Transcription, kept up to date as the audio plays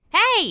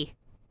Hey,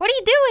 what are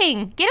you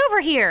doing? Get over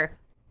here.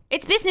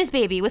 It's Business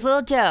Baby with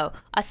Lil Joe,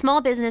 a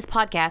small business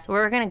podcast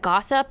where we're going to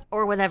gossip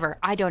or whatever.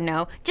 I don't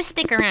know. Just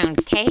stick around,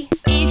 okay?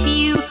 If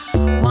you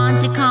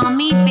want to call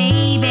me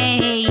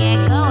baby,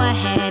 yeah, go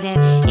ahead.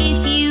 And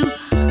if you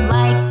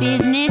like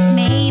business,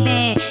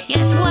 maybe, yeah,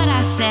 that's what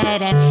I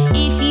said. And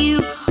if you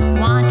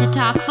want to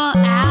talk for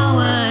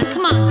hours,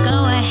 come on,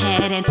 go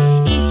ahead. And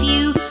if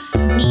you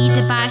need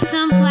to buy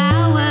some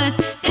flowers,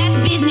 that's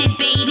business,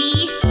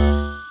 baby.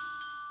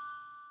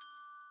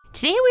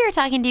 Today we are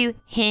talking to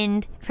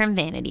Hind from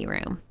Vanity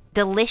Room.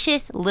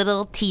 Delicious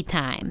little tea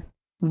time.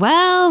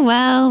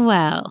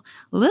 Well.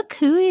 Look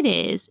who it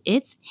is.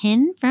 It's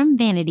Hind from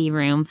Vanity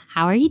Room.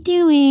 How are you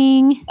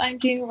doing? I'm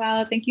doing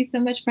well. Thank you so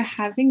much for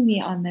having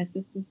me on this.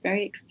 This is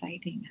very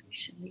exciting,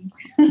 actually.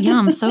 Yeah,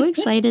 I'm so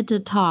excited to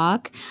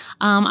talk.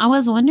 I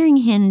was wondering,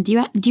 Hind,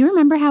 do you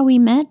remember how we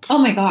met? Oh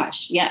my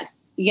gosh, yes.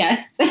 Do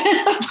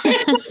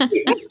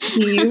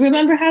you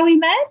remember how we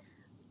met?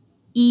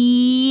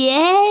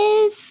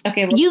 Yes.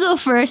 Okay. Well, you go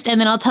first, and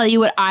then I'll tell you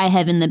what I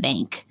have in the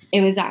bank. It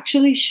was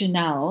actually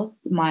Chanel,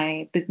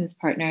 my business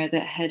partner,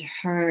 that had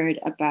heard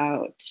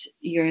about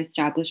your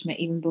establishment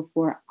even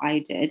before I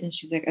did. And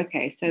she's like,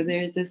 okay, so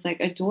there's this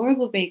like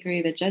adorable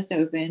bakery that just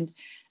opened.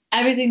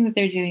 Everything that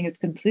they're doing is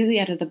completely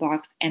out of the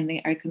box and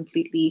they are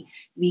completely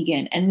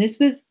vegan. And it's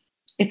going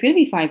to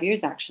be 5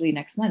 years actually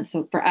next month.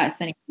 So for us,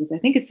 anyways, I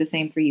think it's the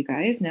same for you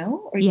guys,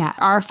 no? Yeah,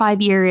 our 5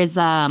 year is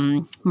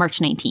March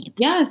 19th.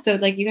 Yeah, so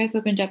like you guys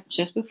opened up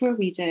just before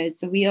we did.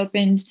 So we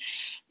opened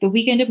the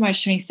weekend of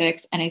March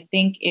 26th, and I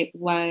think it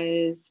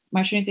was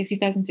March 26th,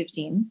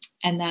 2015.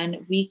 And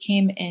then we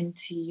came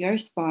into your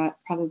spot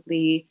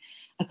probably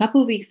a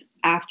couple of weeks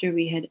after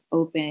we had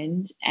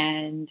opened,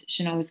 and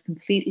Chanel was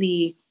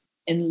completely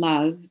in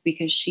love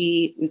because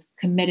she was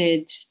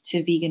committed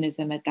to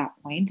veganism at that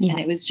point. Yeah. And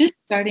it was just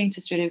starting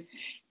to sort of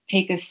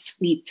take a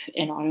sweep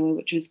in Ottawa,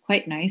 which was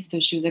quite nice. So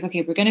she was like,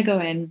 okay, we're going to go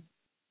in,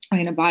 we're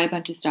going to buy a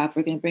bunch of stuff,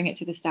 we're going to bring it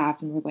to the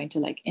staff, and we're going to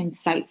like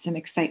incite some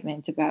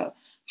excitement about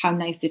how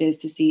nice it is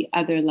to see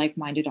other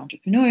like-minded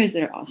entrepreneurs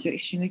that are also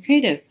extremely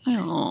creative.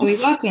 Oh. So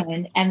we walk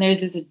in and there's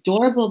this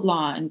adorable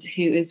blonde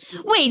who is...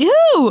 Wait,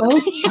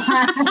 who?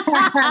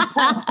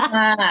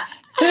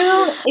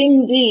 Who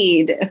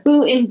indeed?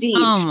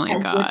 Oh my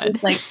God.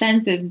 This, like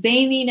sense of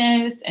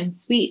zaniness and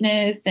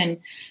sweetness, and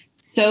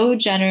so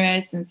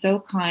generous and so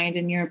kind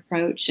in your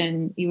approach.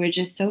 And you were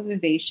just so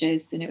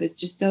vivacious, and it was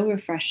just so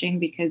refreshing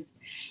because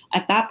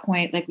at that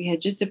point, like we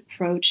had just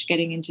approached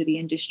getting into the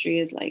industry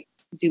as like,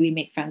 do we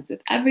make friends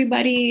with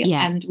everybody?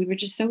 Yeah. And we were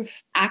just so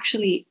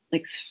actually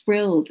like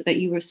thrilled that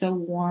you were so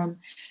warm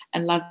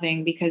and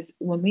loving, because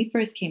when we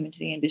first came into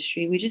the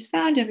industry, we just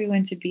found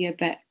everyone to be a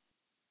bit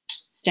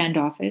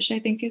standoffish, I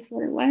think is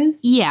what it was.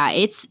 Yeah,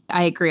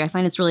 I agree. I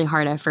find it's really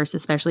hard at first,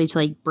 especially to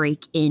like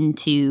break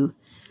into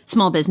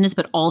small business,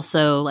 but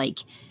also like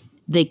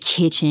the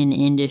kitchen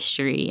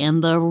industry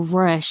and the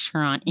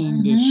restaurant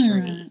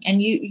industry.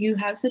 And you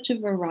have such a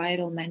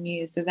varietal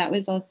menu. So that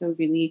was also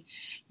really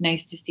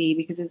nice to see,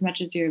 because as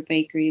much as you're a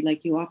bakery,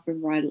 like you offer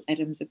varietal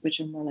items of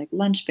which are more like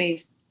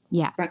lunch-based,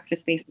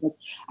 breakfast-based. Like,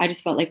 I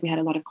just felt like we had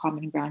a lot of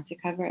common ground to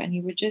cover, and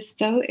you were just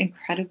so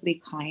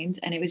incredibly kind.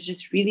 And it was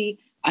just really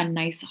a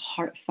nice,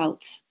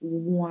 heartfelt,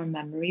 warm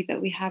memory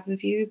that we have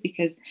of you,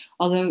 because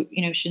although,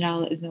 you know,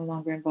 Chanel is no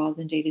longer involved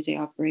in day-to-day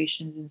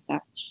operations and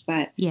such,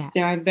 but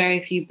there are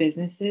very few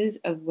businesses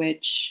of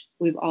which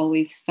we've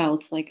always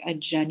felt like a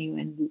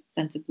genuine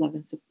sense of love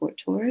and support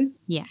towards.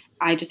 Yeah.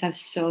 I just have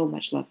so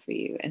much love for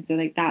you. And so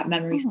like that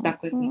memory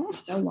stuck with me for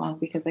so long,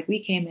 because like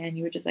we came in,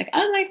 you were just like,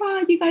 oh my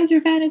God, you guys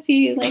are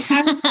vanity. Like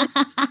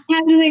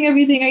handling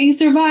everything. Are you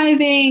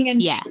surviving?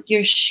 And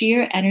your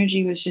sheer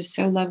energy was just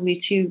so lovely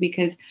too,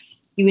 because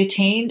you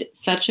attained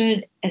such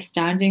an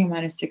astounding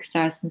amount of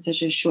success in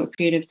such a short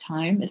period of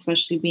time,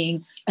 especially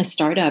being a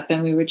startup.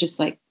 And we were just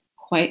like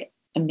quite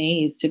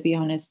amazed, to be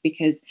honest,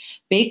 because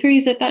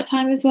bakeries at that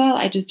time as well,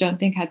 I just don't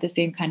think had the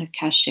same kind of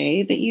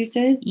cachet that you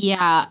did.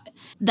 Yeah,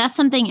 that's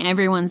something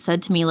everyone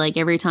said to me, like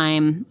every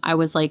time I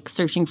was like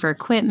searching for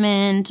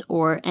equipment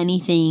or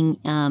anything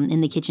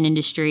in the kitchen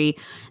industry.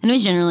 And it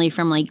was generally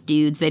from like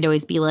dudes. They'd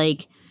always be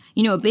like,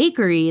 you know, a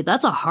bakery,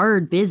 that's a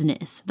hard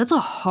business. That's a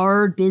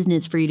hard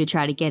business for you to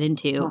try to get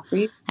into.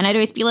 And I'd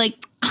always be like,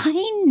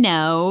 I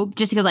know,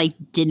 just because I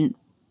didn't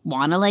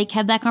want to like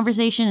have that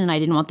conversation, and I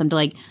didn't want them to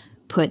like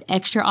put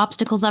extra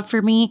obstacles up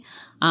for me.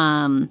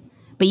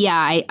 But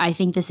yeah, I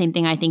think the same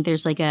thing. I think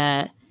there's like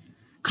a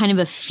kind of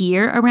a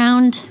fear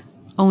around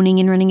owning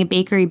and running a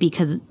bakery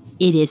because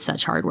it is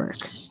such hard work.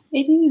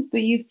 It is,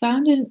 but you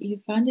found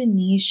a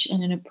niche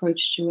and an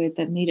approach to it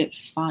that made it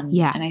fun.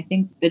 Yeah. And I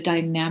think the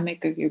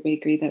dynamic of your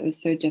bakery that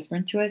was so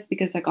different to us,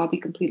 because like, I'll be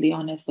completely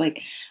honest,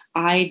 like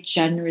I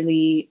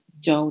generally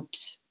don't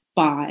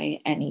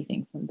buy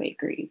anything from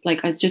bakeries.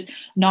 Like it's just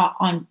not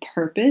on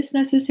purpose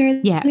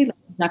necessarily. Yeah. Like,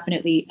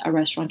 definitely a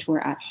restaurateur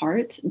at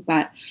heart,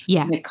 but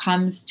when it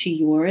comes to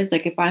yours,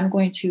 like if I'm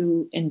going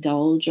to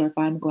indulge or if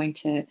I'm going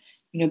to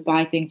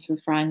buy things for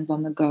friends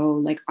on the go.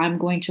 Like I'm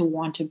going to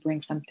want to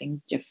bring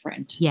something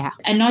different. Yeah.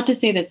 And not to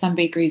say that some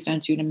bakeries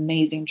don't do an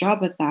amazing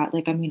job with that.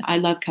 Like, I mean, I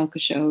love Quelque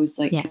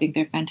Like, I think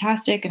they're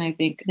fantastic. And I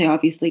think they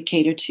obviously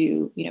cater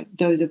to,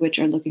 those of which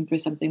are looking for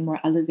something more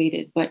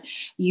elevated. But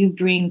you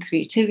bring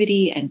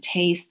creativity and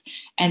taste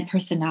and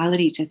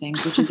personality to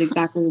things, which is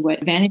exactly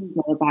what Vanity is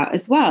all about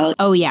as well.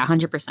 Oh, yeah,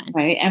 100%.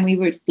 Right. And we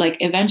were like,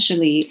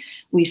 eventually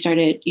we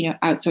started,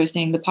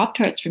 outsourcing the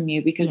Pop-Tarts from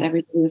you because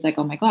everybody was like,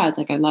 oh my God,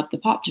 like I love the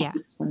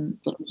Pop-Tarts from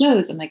Little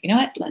Joe's. I'm like, you know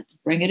what, let's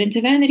bring it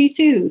into Vanity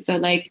too. So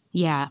like,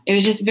 it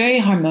was just very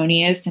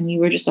harmonious and you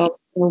were just all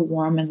so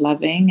warm and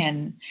loving.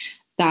 And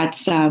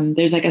that's,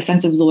 there's like a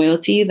sense of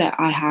loyalty that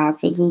I have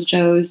for Little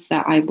Joe's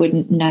that I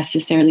wouldn't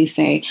necessarily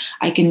say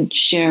I can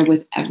share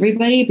with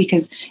everybody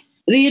because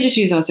the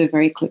industry is also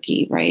very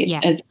cliquey, right?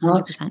 Yeah, as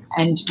well. 100%.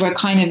 And we're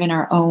kind of in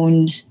our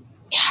own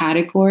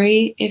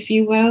category, if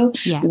you will,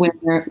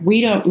 where we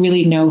don't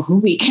really know who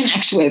we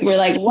connect with. We're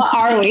like, what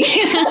are we?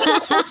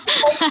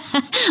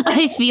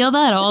 I feel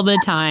that all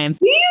the time.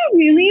 Do you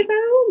really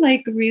though?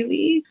 Like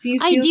really?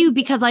 I do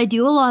because I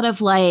do a lot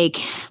of I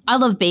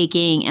love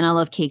baking and I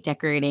love cake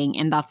decorating.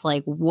 And that's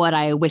like what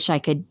I wish I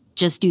could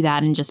just do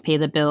that and just pay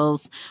the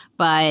bills.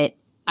 But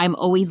I'm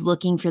always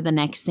looking for the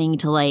next thing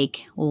to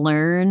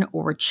learn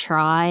or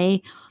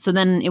try. So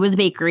then it was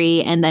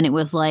bakery and then it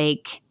was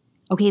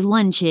okay,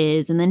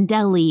 lunches and then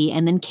deli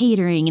and then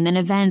catering and then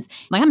events.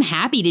 I'm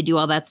happy to do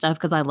all that stuff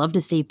because I love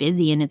to stay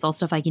busy and it's all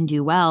stuff I can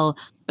do well.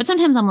 But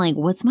sometimes I'm like,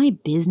 what's my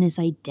business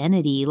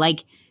identity?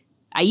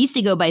 I used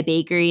to go by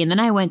bakery and then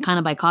I went kind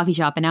of by coffee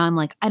shop and now I'm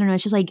like, I don't know,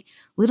 it's just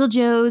Little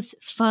Joe's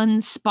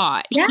fun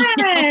spot. Yes.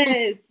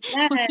 Yes.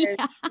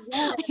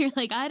 Yes. You're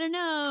like, I don't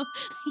know.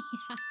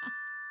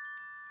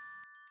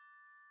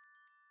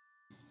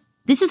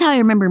 This is how I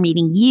remember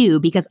meeting you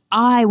because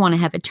I want to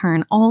have a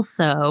turn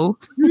also.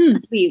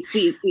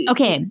 Please.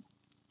 Okay.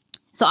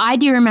 So I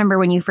do remember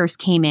when you first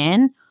came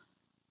in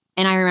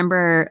and I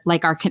remember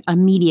our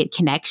immediate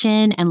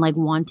connection and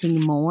wanting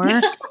more.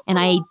 And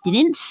I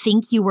didn't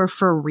think you were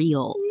for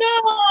real. No.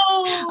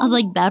 I was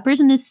like, that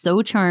person is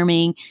so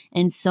charming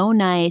and so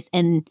nice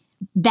and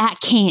that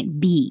can't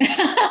be.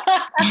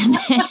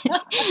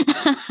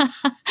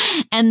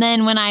 And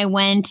then when I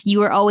went, you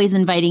were always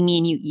inviting me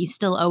and you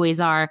still always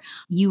are.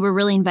 You were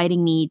really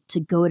inviting me to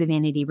go to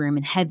Vanity Room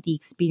and have the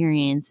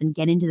experience and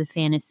get into the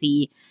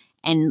fantasy.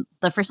 And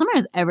the first time I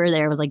was ever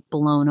there, I was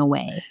blown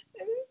away.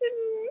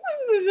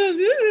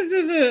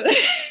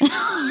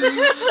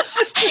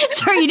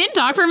 Sorry, you didn't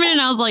talk for a minute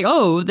and I was like,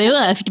 oh, they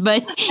left,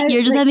 but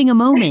you're just having a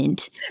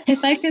moment.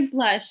 If I could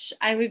blush,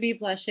 I would be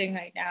blushing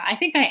right now. I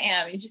think I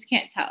am. You just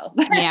can't tell.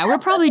 Yeah, we're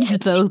probably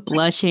just both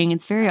blushing.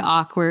 It's very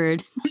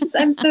awkward.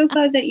 I'm so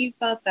glad that you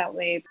felt that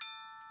way.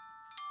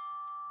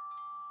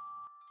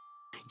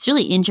 It's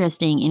really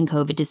interesting in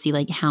COVID to see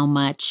how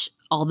much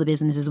all the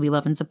businesses we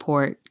love and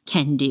support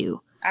can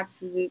do.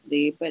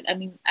 Absolutely. But I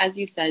mean, as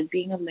you said,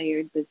 being a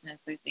layered business,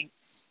 I think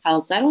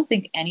helps. I don't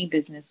think any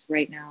business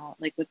right now,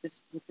 with the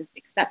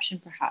exception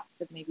perhaps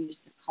of maybe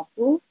just a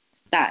couple,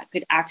 that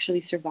could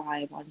actually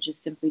survive on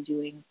just simply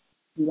doing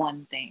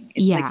one thing.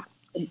 It's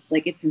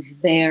it's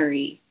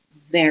very,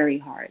 very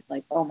hard.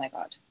 Oh my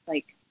God.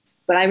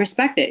 But I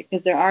respect it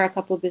because there are a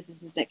couple of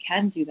businesses that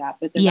can do that,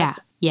 but they have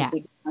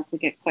to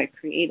get quite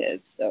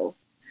creative. So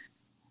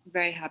I'm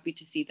very happy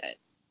to see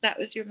that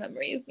was your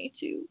memory of me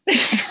too.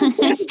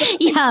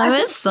 Yeah,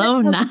 it was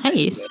so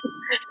nice.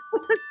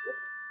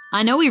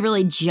 I know we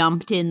really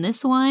jumped in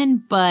this one,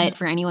 but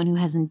for anyone who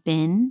hasn't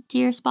been to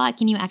your spot,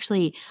 can you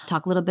actually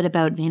talk a little bit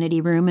about Vanity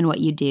Room and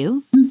what you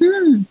do?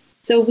 Mm-hmm.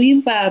 So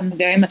we've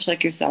very much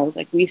like yourself,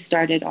 we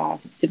started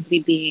off simply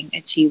being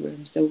a tea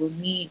room. So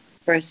when we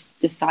first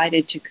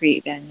decided to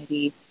create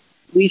Vanity,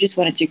 we just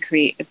wanted to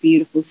create a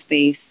beautiful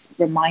space,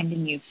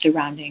 reminding you of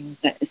surroundings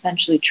that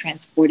essentially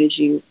transported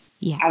you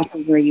out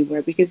of where you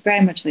were. Because very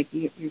much like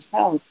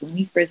yourself, when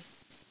we first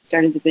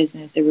started the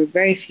business, there were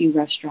very few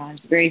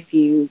restaurants, very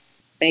few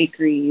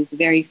bakeries,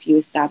 very few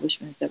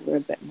establishments that were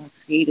a bit more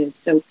creative.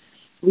 So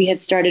we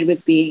had started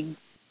with being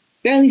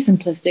fairly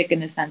simplistic in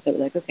the sense that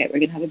we're okay, we're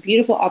going to have a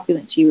beautiful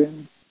opulent tea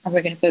room and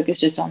we're going to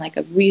focus just on a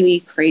really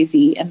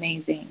crazy,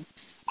 amazing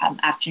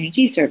afternoon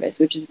tea service,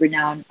 which is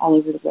renowned all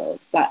over the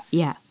world. But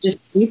just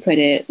as you put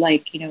it,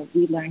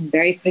 we learned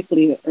very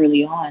quickly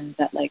early on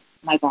that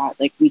my God,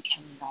 we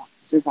cannot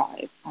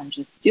survive on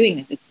just doing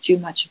this. It's too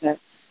much of a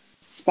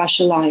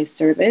specialized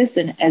service.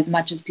 And as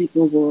much as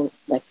people will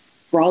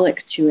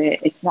frolic to it,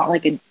 it's not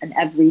an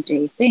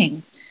everyday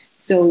thing.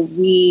 So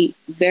we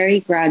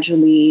very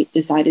gradually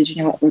decided, you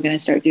know what, we're going to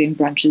start doing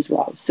brunch as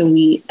well. So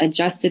we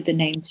adjusted the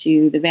name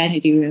to the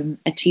Vanity Room,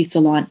 a tea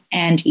salon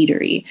and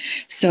eatery.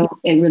 So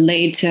it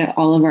relayed to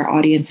all of our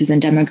audiences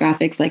and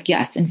demographics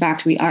yes, in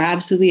fact, we are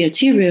absolutely a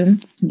tea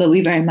room, but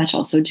we very much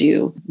also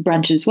do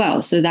brunch as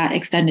well. So that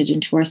extended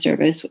into our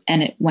service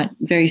and it went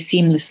very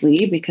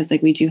seamlessly because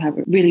we do have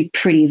a really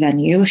pretty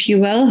venue, if you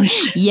will.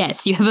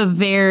 Yes, you have a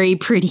very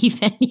pretty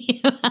venue.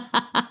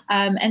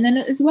 And then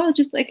as well,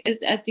 just like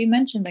as you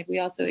mentioned, like we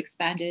also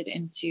expanded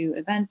into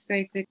events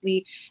very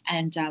quickly,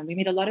 and we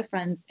made a lot of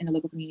friends in the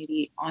local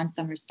community on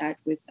Somerset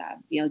with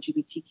the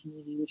LGBT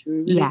community, which we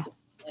were really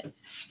fortunate,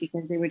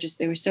 because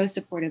they were so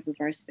supportive of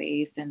our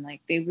space, and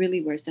like they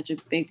really were such a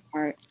big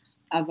part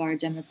of our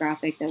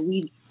demographic that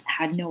we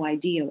had no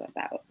idea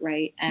about,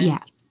 right?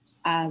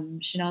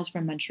 And Chanel's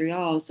from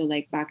Montreal, so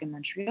like back in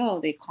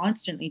Montreal, they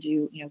constantly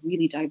do, you know,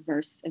 really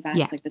diverse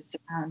events like that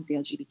surrounds the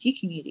LGBT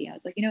community. I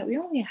was like, you know, we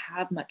don't really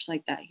have much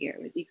like that here,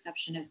 with the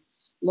exception of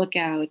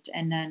Lookout,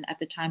 and then at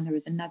the time there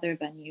was another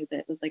venue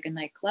that was like a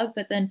nightclub,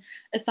 but then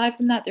aside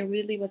from that, there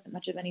really wasn't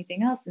much of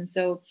anything else. And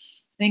so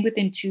I think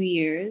within 2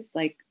 years,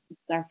 like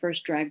our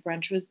first drag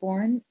brunch was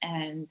born,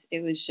 and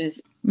it was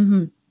just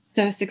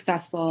so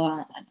successful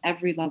on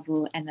every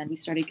level. And then we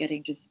started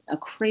getting just a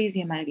crazy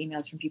amount of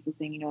emails from people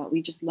saying, you know what,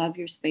 we just love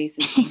your space.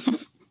 It's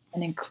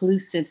an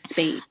inclusive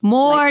space.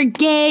 More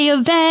gay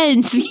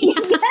events.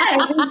 Yes,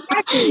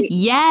 exactly.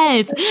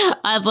 Yes.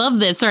 I love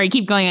this. Sorry,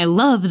 keep going. I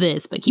love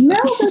this, but keep going.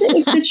 No, but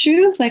it's the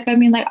truth. Like, I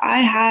mean, like I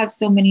have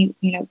so many,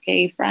 you know,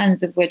 gay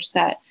friends, of which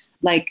that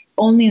like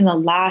only in the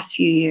last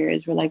few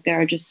years were like, there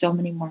are just so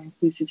many more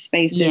inclusive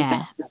spaces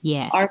that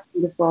are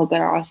beautiful,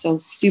 but are also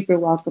super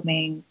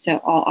welcoming to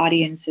all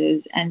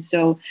audiences. And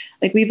so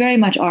like, we very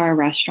much are a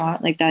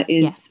restaurant. Like that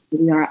is,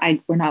 we're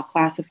not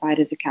classified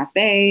as a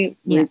cafe.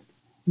 We're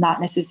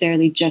not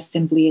necessarily just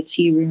simply a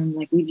tea room.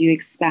 Like we do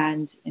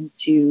expand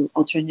into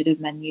alternative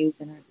menus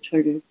and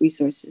alternative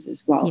resources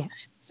as well.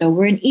 So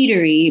we're an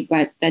eatery,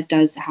 but that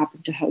does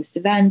happen to host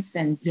events,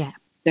 and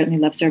certainly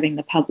love serving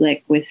the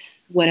public with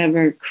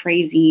whatever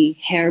crazy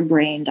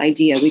harebrained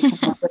idea we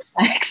come up with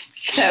next.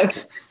 So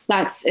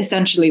that's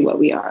essentially what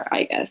we are,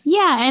 I guess.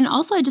 Yeah. And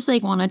also I just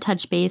like want to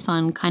touch base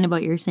on kind of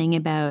what you're saying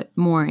about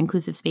more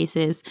inclusive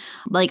spaces.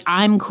 Like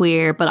I'm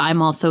queer, but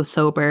I'm also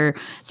sober.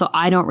 So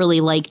I don't really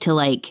like to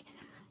like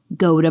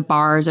go to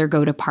bars or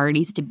go to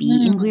parties to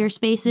be in queer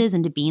spaces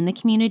and to be in the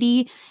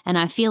community. And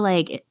I feel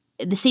like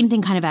the same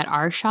thing kind of at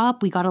our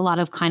shop. We got a lot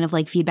of kind of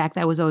like feedback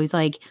that was always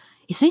like,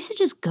 it's nice to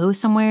just go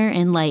somewhere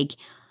and like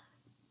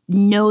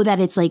know that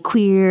it's like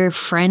queer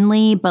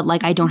friendly, but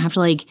like I don't have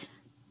to like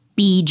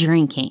be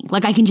drinking.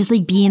 Like I can just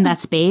like be in that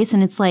space.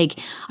 And it's like,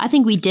 I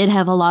think we did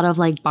have a lot of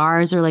like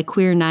bars or like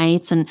queer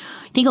nights. And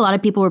I think a lot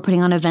of people were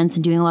putting on events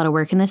and doing a lot of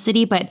work in the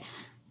city, but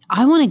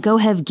I want to go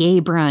have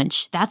gay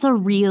brunch. That's a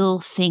real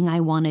thing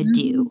I want to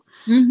do.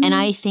 And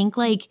I think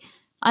like,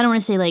 I don't want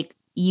to say like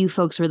you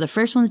folks were the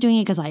first ones doing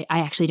it, because I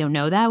actually don't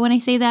know that when I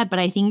say that, but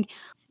I think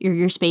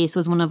your space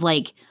was one of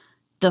like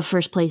the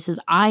first places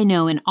I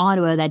know in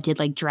Ottawa that did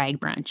like drag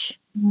brunch.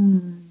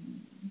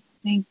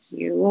 Thank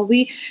you. Well,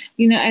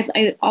 you know,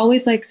 I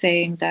always like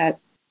saying that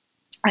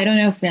I don't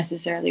know if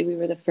necessarily we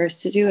were the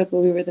first to do it, but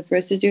we were the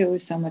first to do it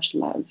with so much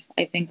love.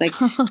 I think like,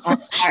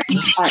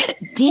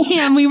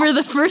 damn, we were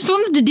the first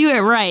ones to do it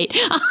right.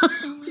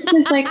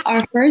 It's like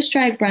our first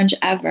drag brunch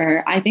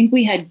ever. I think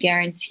we had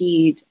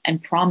guaranteed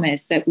and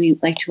promised that we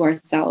like to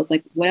ourselves,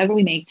 like whatever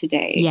we make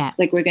today,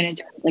 like we're going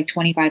to do like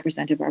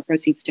 25% of our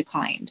proceeds to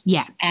kind.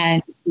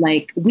 And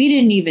like, we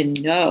didn't even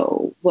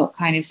know what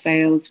kind of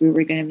sales we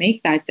were going to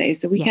make that day.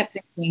 So we kept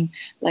thinking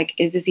like,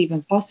 is this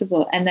even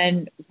possible? And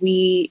then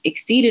we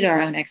exceeded our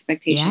own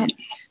expectations.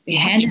 We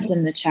handed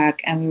them the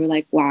check and we were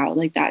like, wow,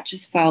 like that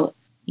just felt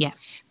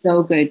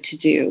so good to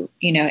do,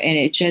 you know, and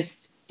it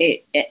just,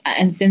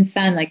 and since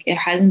then, like it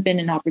hasn't been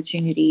an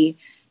opportunity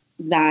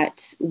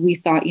that we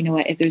thought, you know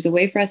what, if there's a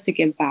way for us to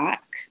give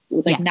back,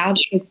 like now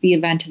because the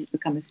event has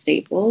become a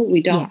staple,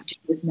 we don't do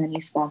as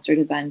many sponsored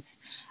events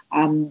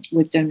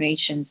with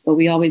donations, but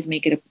we always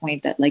make it a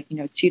point that like, you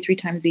know, 2-3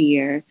 times a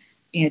year,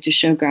 you know, to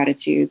show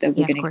gratitude that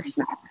we're going to give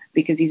back,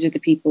 because these are the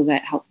people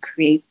that help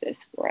create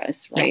this for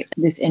us, right?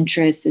 This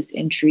interest, this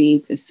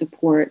intrigue, this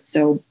support.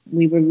 So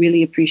we were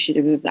really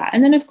appreciative of that.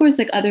 And then of course,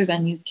 like other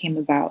venues came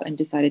about and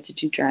decided to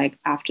do drag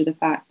after the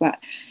fact, but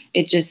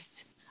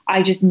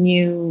I just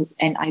knew,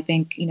 and I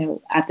think, you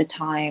know, at the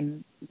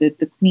time,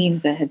 the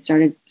queens that had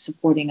started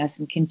supporting us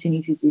and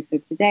continue to do so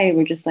today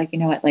were just like, you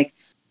know what, like,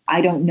 I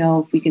don't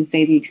know if we can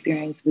say the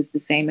experience was the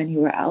same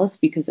anywhere else,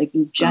 because like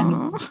you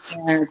genuinely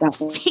care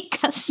about it.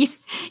 Because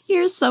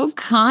you're so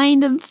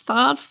kind and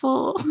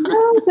thoughtful.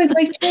 No, but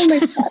like, you know,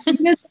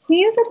 the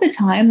queens at the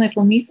time, like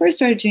when we first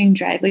started doing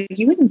drag, like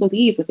you wouldn't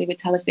believe what they would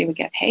tell us they would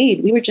get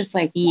paid. We were just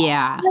like,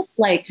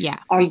 like,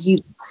 are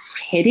you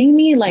kidding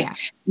me? Like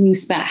you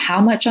spent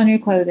how much on your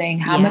clothing,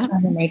 how much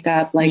on your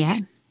makeup, like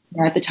you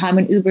know, at the time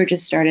when Uber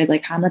just started,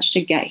 like how much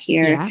to get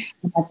here.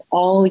 And that's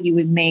all you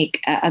would make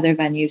at other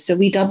venues. So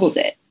we doubled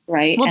it.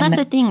 Right. Well, that's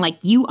the thing.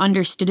 Like you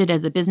understood it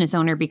as a business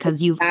owner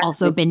because you've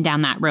also been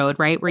down that road,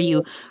 right? Where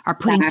you are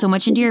putting so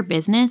much into your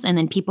business and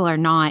then people are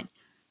not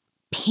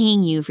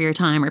paying you for your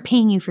time or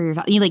paying you for your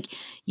value. Like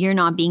you're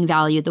not being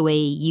valued the way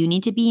you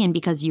need to be. And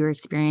because you're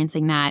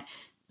experiencing that,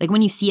 like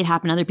when you see it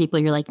happen to other people,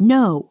 you're like,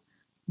 no,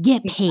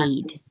 get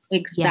paid.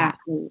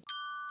 Exactly.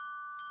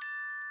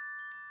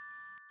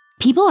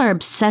 People are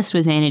obsessed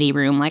with Vanity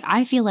Room. Like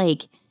I feel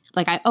like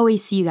I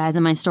always see you guys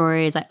in my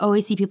stories. I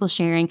always see people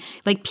sharing.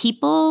 Like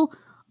people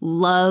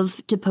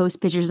love to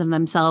post pictures of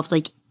themselves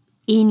like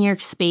in your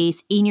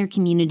space, in your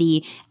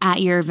community,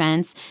 at your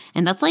events.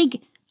 And that's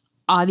like,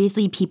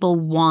 obviously people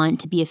want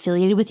to be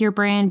affiliated with your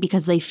brand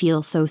because they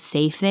feel so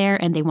safe there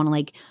and they want to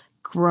like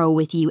grow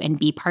with you and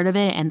be part of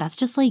it. And that's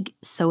just like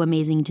so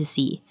amazing to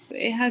see.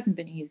 It hasn't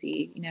been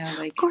easy,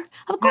 like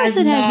of course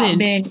it hasn't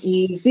been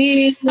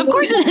easy. Of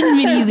course it hasn't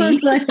been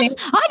easy.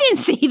 I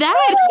didn't say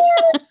that.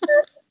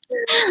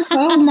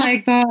 Oh my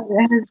God,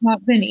 it has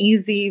not been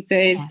easy. So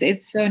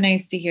it's so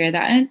nice to hear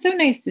that. And it's so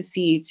nice to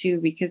see too,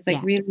 because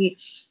like really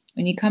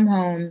when you come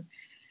home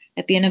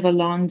at the end of a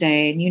long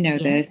day,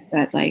 and this,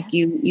 that like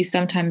you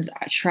sometimes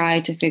try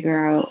to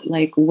figure out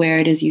like where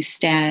it is you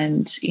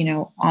stand,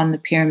 on the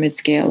pyramid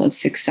scale of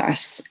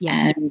success.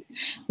 And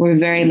we're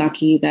very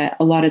lucky that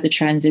a lot of the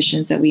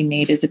transitions that we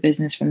made as a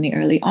business from the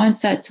early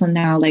onset till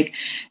now, like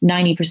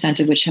 90%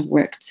 of which have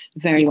worked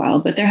very well.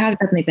 But there have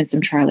definitely been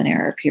some trial and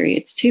error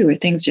periods too, where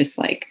things just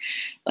like,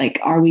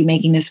 are we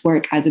making this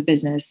work as a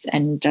business,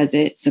 and does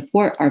it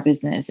support our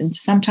business? And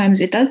sometimes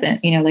it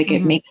doesn't,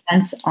 it makes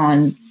sense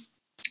on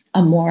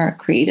a more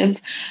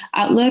creative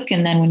outlook.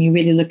 And then when you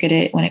really look at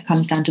it, when it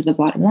comes down to the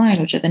bottom line,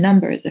 which are the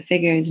numbers, the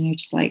figures, and you're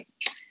just like,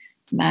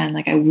 man,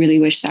 like I really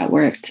wish that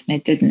worked. And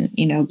it didn't,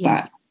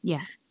 but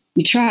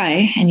you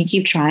try and you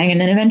keep trying. And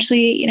then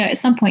eventually, at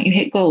some point you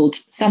hit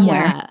gold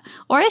somewhere. Yeah.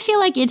 Or I feel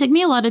like it took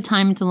me a lot of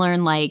time to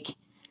learn, like,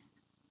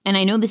 and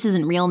I know this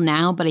isn't real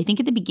now, but I think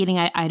at the beginning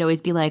I'd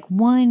always be like,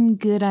 one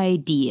good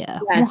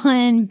idea,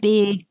 one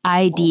big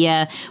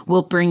idea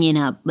will bring in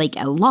a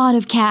lot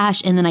of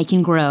cash and then I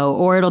can grow.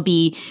 Or it'll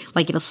be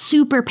like, it'll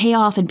super pay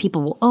off and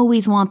people will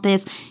always want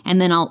this. And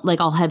then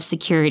I'll have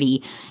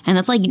security. And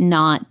that's like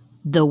not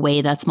the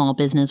way that small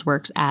business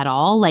works at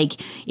all. Like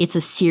it's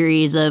a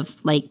series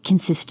of like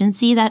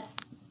consistency that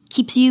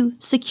keeps you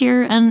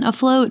secure and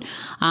afloat.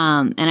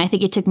 And I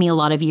think it took me a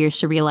lot of years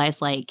to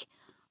realize like,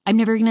 I'm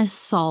never going to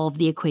solve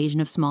the equation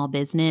of small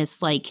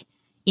business like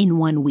in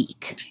 1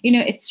 week.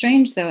 It's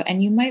strange though.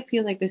 And you might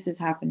feel like this is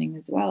happening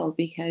as well,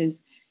 because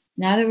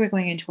now that we're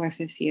going into our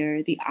 5th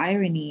year, the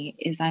irony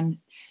is I'm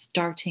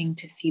starting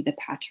to see the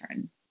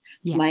pattern,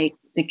 like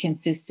the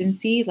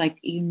consistency, like,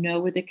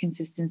 where the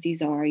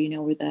consistencies are,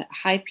 where the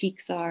high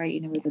peaks are,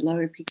 where the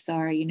lower peaks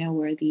are,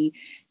 where the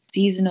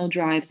seasonal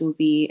drives will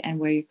be, and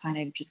where you're kind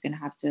of just going to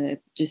have to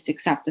just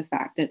accept the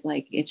fact that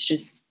like it's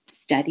just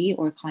steady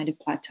or kind of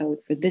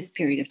plateaued for this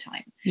period of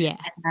time. Yeah.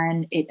 And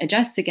then it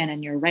adjusts again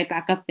and you're right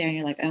back up there and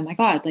you're like, oh my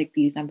God, like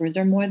these numbers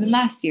are more than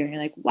last year. And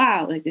you're like,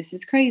 wow, like this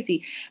is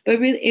crazy.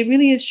 But it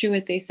really is true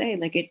what they say.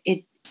 Like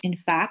it in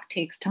fact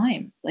takes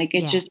time. Like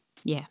it just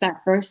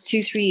that first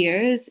 2-3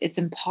 years, it's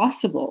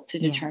impossible to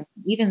determine.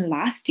 Even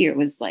last year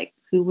was like,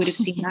 who would have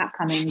seen that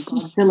coming?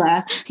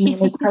 Godzilla,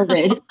 with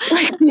COVID.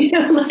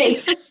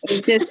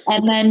 It just,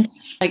 and then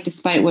like,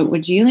 despite what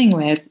we're dealing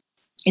with,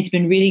 it's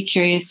been really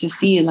curious to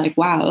see like,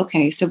 wow,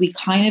 okay, so we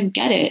kind of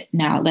get it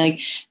now.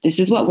 Like, this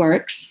is what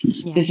works.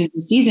 Yeah. This is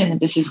the season that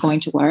this is going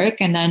to work.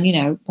 And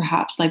then,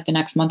 perhaps like the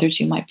next month or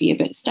two might be a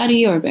bit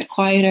steady or a bit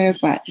quieter,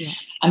 but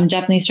I'm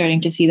definitely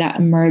starting to see that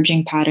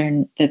emerging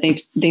pattern that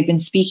they've been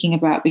speaking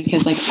about,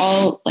 because like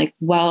all like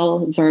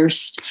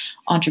well-versed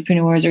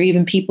entrepreneurs, or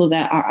even people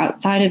that are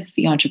outside of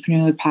the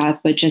entrepreneurial path,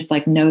 but just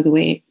like know the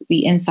way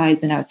the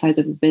insides and outsides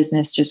of a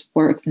business just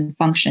works and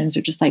functions,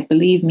 or just like,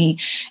 believe me,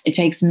 it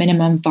takes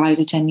minimum 5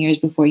 to 10 years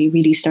before you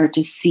really start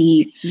to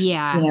see,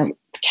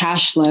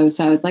 cash flow.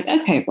 So I was like,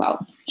 okay,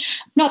 well,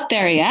 not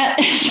there yet.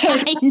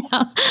 I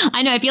know.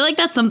 I feel like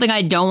that's something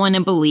I don't want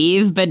to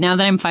believe, but now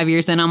that I'm 5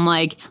 years in, I'm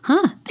like,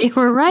 they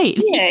were right.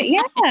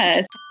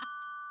 Yes.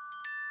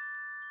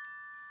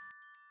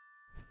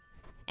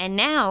 And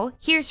now,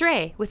 here's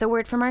Ray with a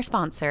word from our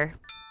sponsor.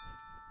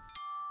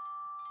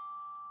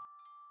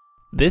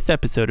 This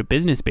episode of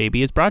Business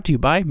Baby is brought to you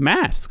by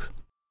masks.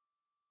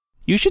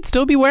 You should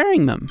still be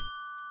wearing them.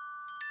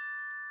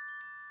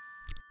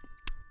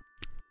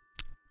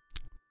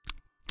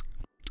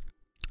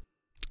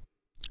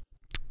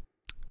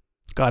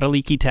 Got a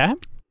leaky tap?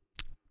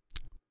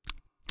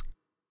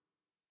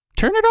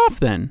 Turn it off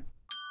then.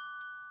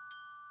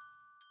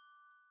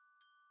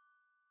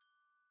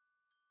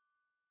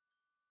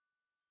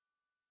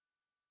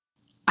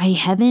 I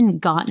haven't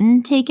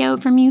gotten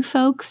takeout from you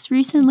folks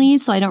recently,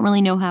 so I don't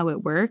really know how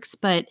it works,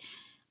 but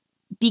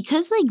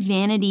because like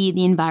Vanity,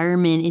 the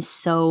environment is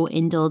so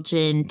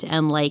indulgent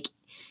and like,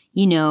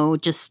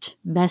 just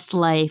best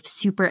life,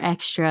 super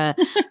extra.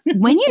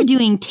 When you're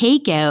doing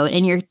takeout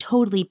and you're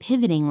totally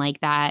pivoting like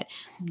that,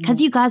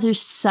 because you guys are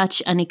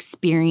such an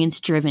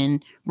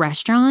experience-driven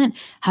restaurant,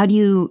 how do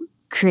you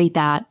create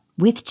that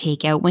with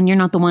takeout when you're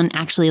not the one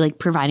actually like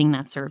providing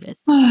that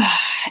service?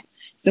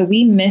 So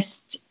we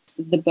missed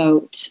the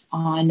boat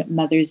on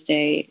Mother's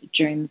Day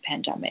during the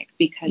pandemic,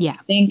 because I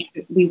think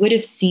we would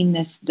have seen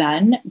this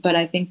then, but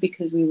I think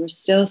because we were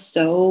still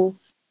so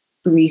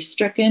grief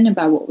stricken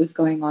about what was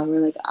going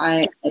on.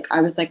 I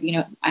was like,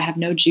 I have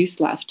no juice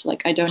left.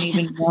 Like, I don't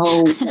even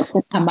know what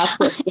to come up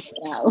with right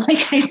now.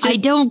 Like, I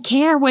don't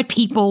care what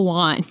people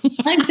want.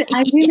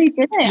 I really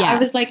didn't. Yeah. I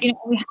was like,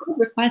 we had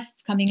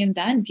requests coming in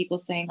then, people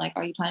saying like,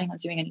 are you planning on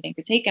doing anything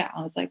for takeout?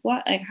 I was like,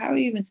 what? Like, how are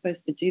you even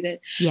supposed to do this?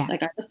 Yeah.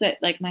 Like, I looked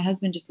at, like, my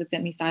husband just looked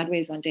at me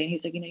sideways one day and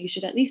he's like, you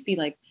should at least be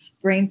like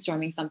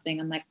brainstorming something.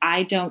 I'm like,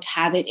 I don't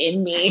have it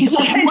in me.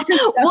 Like,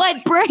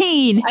 what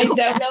brain? I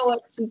don't know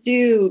what to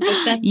do.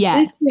 But then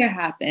this year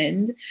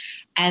happened,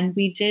 and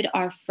we did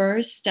our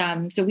first.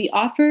 So we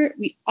offered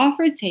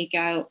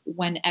takeout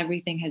when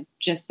everything had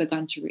just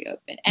begun to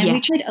reopen, and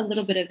we tried a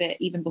little bit of it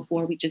even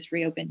before we just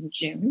reopened in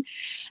June,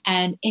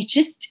 and it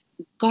just,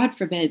 God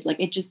forbid, like,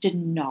 it just did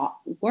not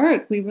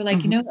work. We were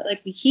like,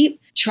 like, we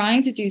keep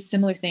trying to do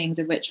similar things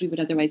of which we would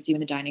otherwise do in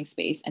the dining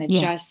space, and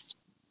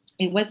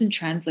it wasn't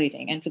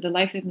translating. And for the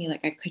life of me,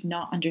 like, I could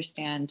not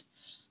understand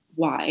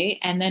why.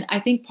 And then I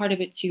think part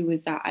of it too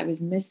was that I was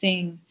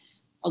missing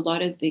a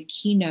lot of the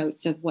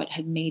keynotes of what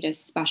had made us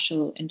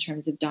special in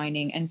terms of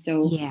dining. And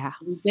so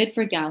we did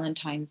for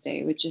Galentine's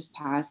Day, which just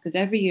passed, because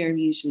every year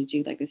we usually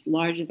do like this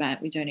large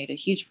event. We donate a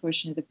huge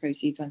portion of the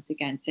proceeds once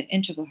again to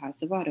Interval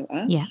House of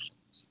Ottawa. Yeah.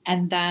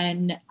 And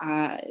then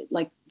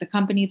like the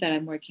company that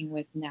I'm working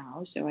with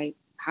now, so I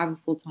have a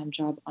full-time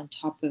job on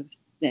top of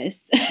this.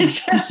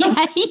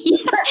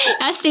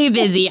 I stay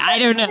busy. I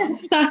don't know.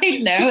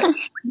 Side note,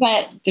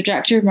 but the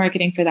director of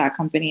marketing for that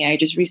company, I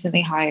just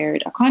recently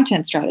hired a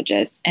content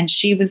strategist, and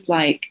she was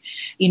like,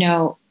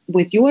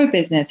 with your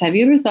business, have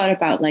you ever thought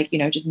about like,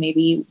 just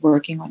maybe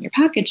working on your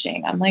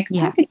packaging? I'm like,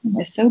 packaging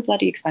is so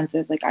bloody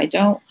expensive. Like, I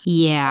don't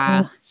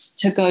want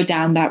to go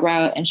down that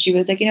route. And she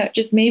was like,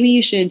 just maybe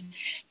you should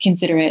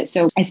consider it.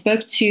 So I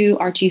spoke to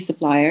our tea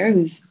supplier,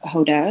 who's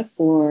Hoda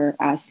for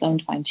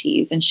Sloan Fine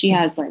Teas, and she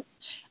has like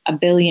 1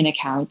 billion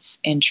accounts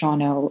in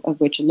Toronto, of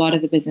which a lot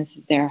of the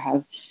businesses there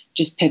have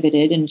just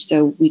pivoted. And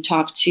so we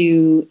talked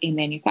to a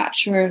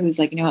manufacturer who's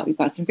like, we've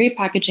got some great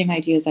packaging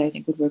ideas that I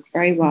think would work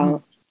very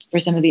well for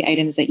some of the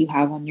items that you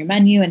have on your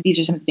menu. And these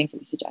are some of the things that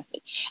we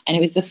suggested. And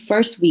it was the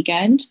first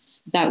weekend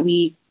that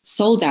we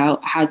sold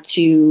out, had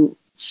to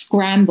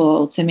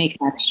scramble to make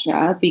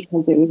extra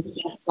because it was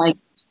just like,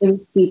 it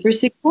was super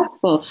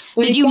successful.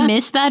 But did you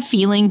miss that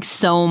feeling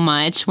so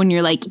much when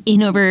you're like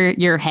in over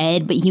your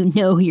head, but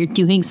you're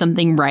doing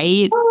something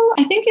right?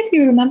 I think if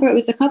you remember, it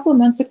was a couple of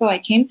months ago, I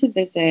came to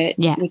visit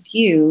with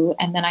you,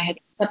 and then I had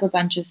picked up a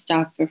bunch of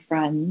stuff for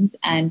friends.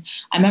 And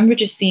I remember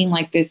just seeing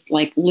like this,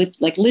 like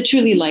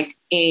literally like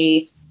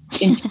a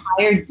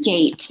entire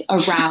gate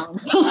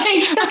around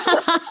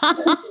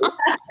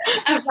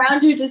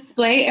around your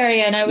display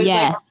area. And I was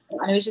like,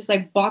 and it was just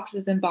like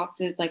boxes and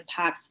boxes like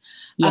packed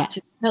up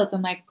to the hilt.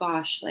 I'm like,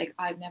 gosh, like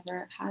I've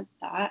never had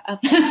that.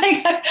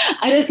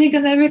 I don't think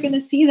I'm ever going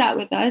to see that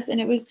with us.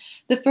 And it was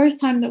the first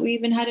time that we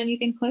even had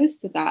anything close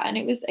to that. And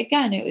it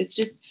was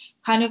just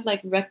kind of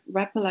like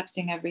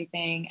recollecting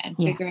everything and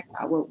figuring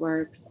out what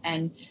works.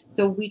 And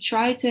so we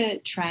try to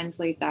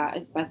translate that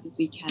as best as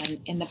we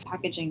can in the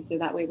packaging. So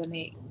that way when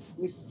they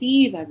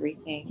receive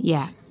everything,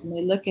 and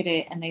they look at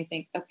it and they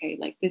think, okay,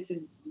 like this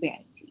is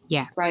vanity.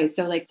 Yeah. Right.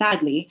 So like,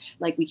 sadly,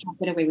 like we can't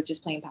get away with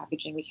just plain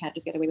packaging. We can't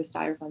just get away with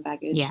styrofoam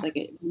baggage. Like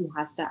it really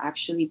has to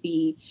actually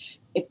be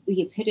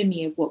the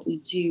epitome of what we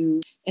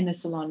do in the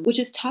salon, which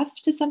is tough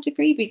to some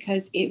degree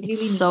because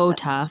it's so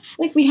tough.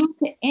 Like we have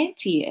to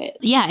ante it.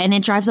 Yeah. And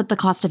it drives up the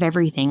cost of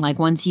everything. Like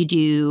once you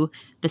do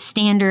the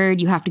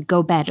standard, you have to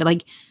go better.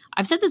 Like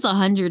I've said this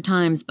 100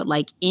 times, but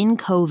like in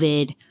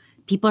COVID,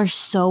 people are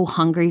so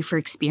hungry for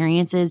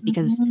experiences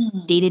because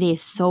day to day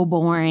is so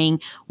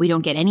boring. We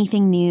don't get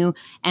anything new.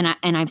 And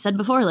I've said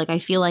before, like I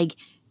feel like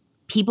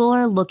people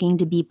are looking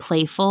to be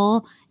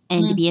playful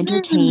and to be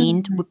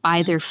entertained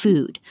by their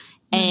food.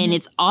 And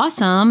it's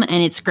awesome.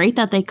 And it's great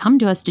that they come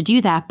to us to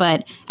do that.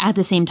 But at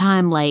the same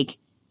time, like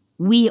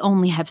we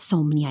only have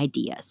so many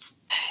ideas.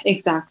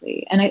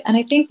 Exactly. And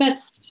I think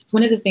that's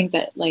one of the things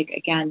that like,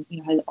 again,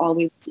 has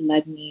always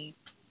led me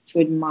to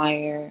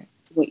admire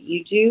what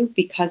you do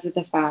because of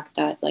the fact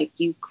that like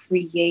you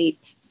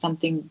create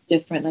something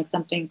different, like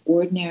something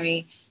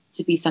ordinary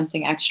to be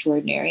something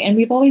extraordinary. And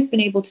we've always been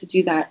able to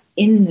do that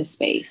in the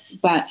space,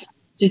 but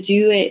to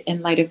do it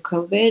in light of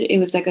COVID, it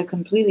was like a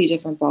completely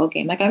different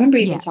ballgame. Like I remember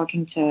even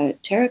talking to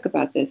Tarek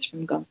about this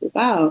from Gong Fu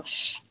Bao,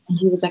 and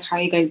he was like, how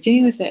are you guys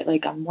doing with it?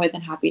 Like, I'm more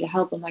than happy to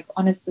help. I'm like,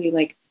 honestly,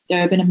 like there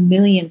have been a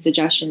million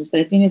suggestions, but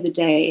at the end of the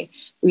day,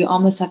 we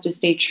almost have to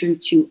stay true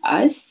to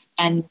us.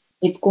 And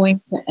it's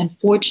going to,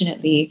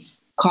 unfortunately,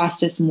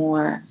 cost us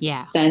more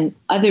than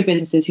other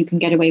businesses who can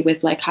get away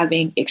with like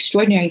having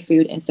extraordinary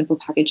food and simple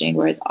packaging,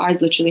 whereas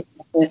ours literally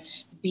has to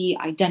be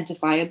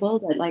identifiable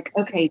that like,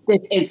 okay,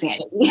 this is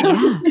vanity.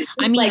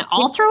 I mean, like,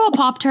 I'll throw a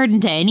Pop-Tart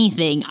into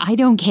anything. I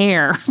don't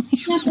care.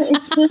 But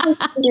it's still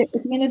like,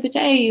 at the end of the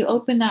day, you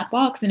open that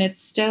box and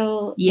it's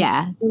still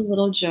it's still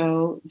Little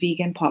Joe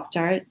vegan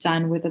Pop-Tart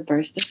done with a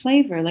burst of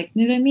flavor. Like,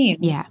 you know what I mean?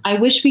 Yeah.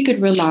 I wish we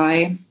could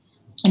rely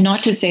And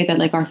not to say that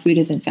like our food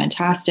isn't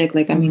fantastic.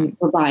 Like, I mean,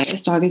 we're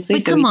biased, obviously.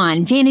 But come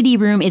on, Vanity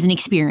Room is an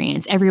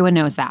experience. Everyone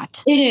knows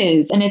that. It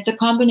is. And it's a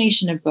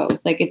combination of both.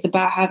 Like, it's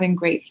about having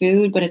great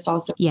food, but it's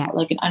also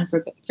like an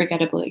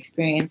unforgettable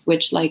experience,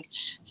 which like,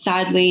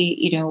 sadly,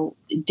 you know,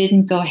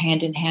 didn't go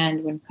hand in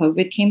hand when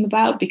COVID came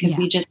about, because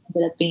we just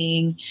ended up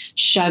being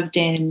shoved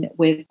in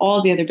with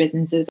all the other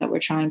businesses that were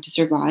trying to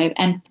survive.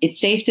 And it's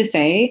safe to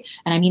say,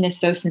 and I mean this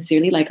so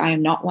sincerely, like I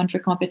am not one for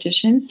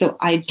competition. So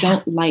I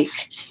don't like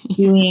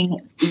doing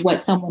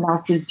what someone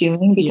else is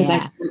doing, because I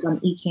feel like I'm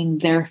eating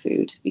their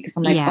food, because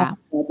I'm like, oh,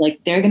 God, like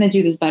they're going to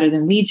do this better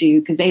than we do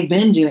because they've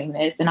been doing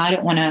this. And I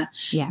don't want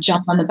to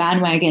jump on the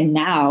bandwagon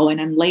now and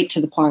I'm late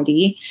to the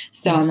party.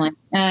 So I'm like,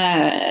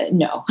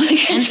 no.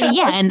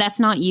 And that's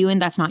not you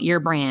and that's not your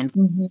brand.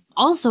 Mm-hmm.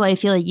 Also, I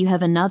feel like you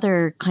have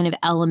another kind of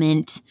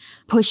element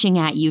pushing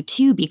at you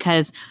too,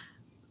 because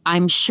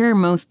I'm sure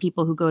most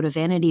people who go to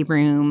Vanity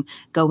Room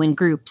go in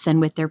groups and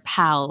with their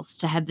pals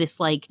to have this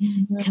like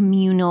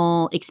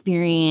communal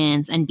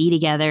experience and be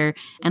together.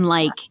 And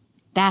like,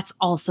 that's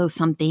also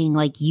something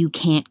like you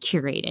can't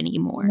curate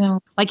anymore. No.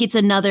 Like it's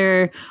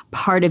another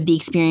part of the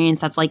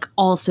experience that's like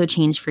also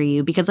changed for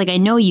you, because like I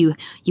know you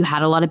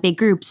had a lot of big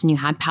groups and you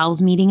had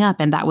pals meeting up,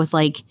 and that was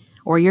like,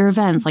 or your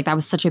events, like that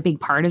was such a big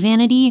part of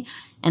Vanity.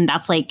 And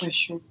that's like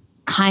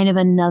kind of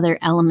another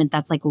element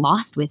that's like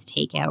lost with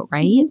takeout,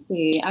 right?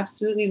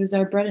 Absolutely. It was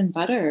our bread and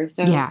butter.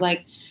 So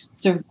like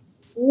Survival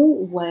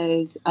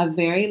was a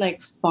very like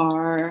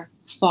far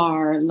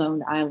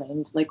lone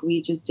island. Like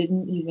we just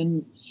didn't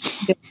even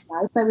the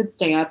nights I would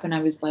stay up and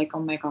I was like,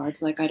 oh my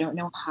God, like I don't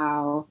know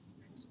how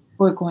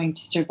we're going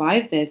to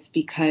survive this,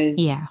 because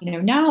you know,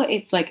 now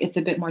it's like it's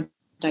a bit more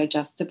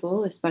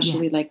digestible,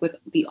 especially like with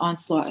the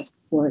onslaught of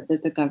support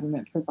that the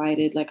government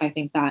provided. Like I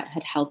think that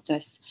had helped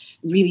us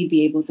really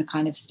be able to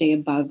kind of stay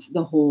above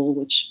the hole,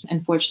 which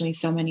unfortunately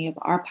so many of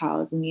our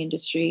pals in the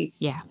industry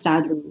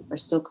sadly are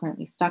still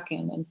currently stuck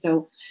in. And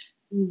so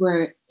we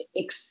were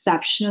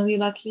exceptionally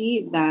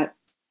lucky that,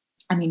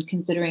 I mean,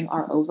 considering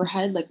our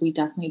overhead, like we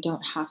definitely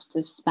don't have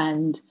to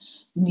spend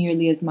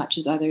nearly as much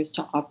as others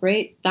to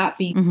operate. That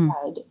being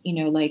said, you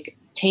know, like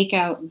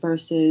takeout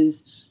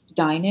versus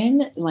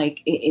dine-in, like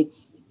it's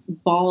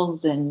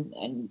balls and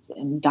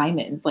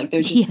diamonds. Like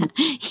they're just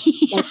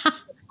like,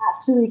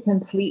 actually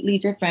completely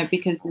different,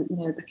 because you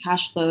know the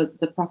cash flow,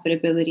 the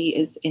profitability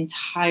is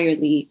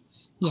entirely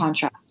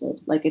contrasted.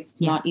 Like it's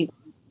not even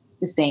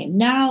the same.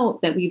 Now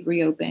that we've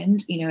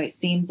reopened, you know, it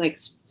seems like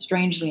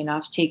strangely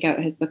enough,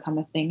 takeout has become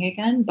a thing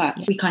again, but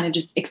we kind of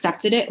just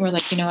accepted it. And we're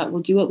like, you know what,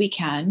 we'll do what we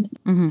can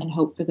and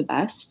hope for the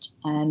best.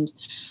 And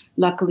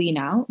luckily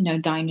now, you know,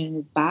 dine-in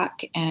is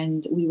back,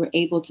 and we were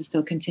able to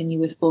still continue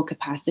with full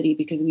capacity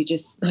because we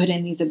just put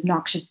in these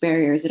obnoxious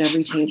barriers at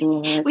every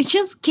table. We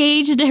just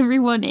caged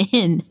everyone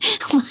in.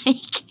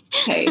 Like,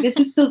 okay, this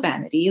is still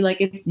Vanity. Like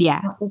it's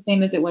not the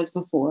same as it was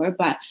before,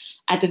 but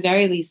at the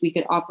very least we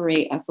could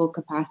operate at full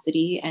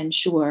capacity. And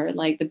sure,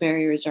 like the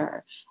barriers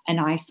are an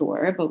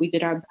eyesore, but we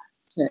did our best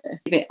to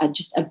give it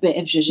just a bit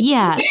of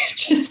zhuzh.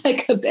 Just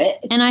like a bit.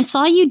 And I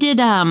saw you did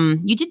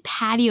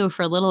patio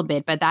for a little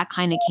bit, but that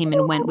kind of came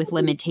and went with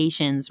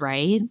limitations,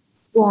 right?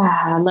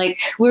 Yeah,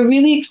 like we're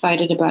really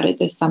excited about it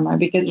this summer,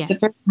 because it's the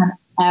first time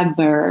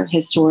ever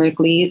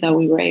historically that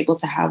we were able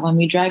to have one.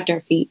 We dragged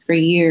our feet for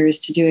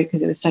years to do it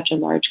because it was such a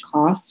large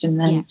cost. And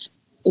then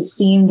it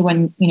seemed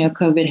when, you know,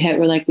 COVID hit,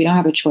 we're like, we don't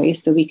have a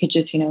choice. So we could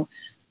just, you know,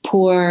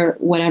 pour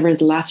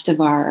whatever's left of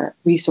our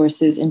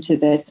resources into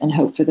this and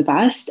hope for the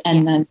best,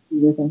 and then see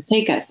where things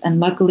take us. And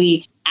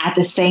luckily, at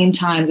the same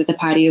time that the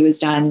patio was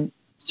done,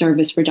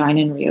 service for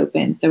dine-in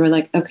reopened. So we're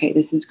like, okay,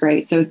 this is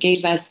great. So it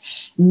gave us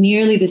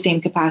nearly the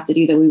same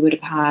capacity that we would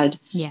have had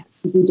if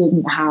we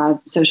didn't have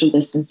social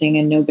distancing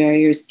and no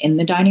barriers in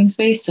the dining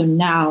space. So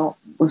now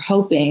we're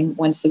hoping,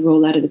 once the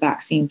rollout of the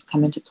vaccines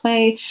come into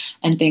play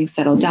and things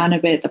settle down a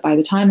bit, that by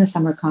the time the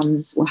summer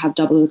comes, we'll have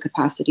double the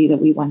capacity that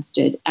we once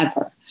did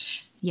ever.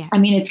 Yeah. I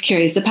mean, it's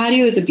curious. The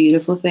patio is a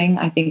beautiful thing.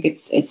 I think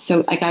it's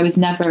so, like, I was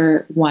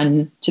never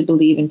one to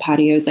believe in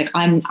patios. Like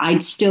I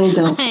still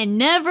don't. I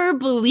never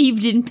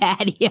believed in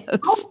patios.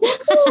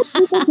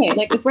 Okay.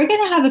 Like if we're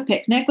going to have a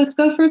picnic, let's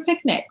go for a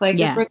picnic. Like,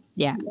 if we're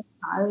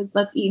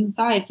let's eat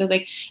inside. So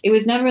like, it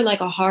was never like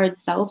a hard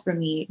sell for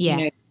me. You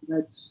know,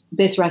 like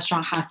this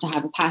restaurant has to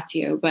have a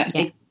patio, but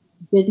it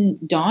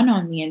didn't dawn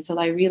on me until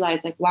I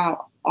realized, like,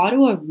 wow,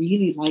 Ottawa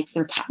really likes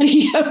their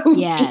patios.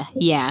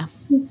 Yeah.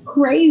 It's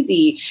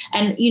crazy.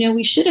 And, you know,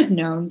 we should have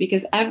known,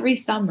 because every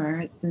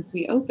summer since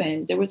we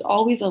opened, there was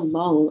always a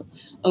lull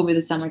over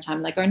the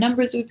summertime. Like our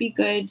numbers would be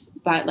good,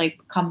 but like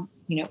come,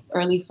 you know,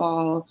 early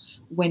fall,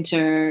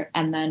 winter,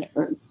 and then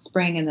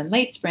spring, and then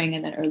late spring,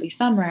 and then early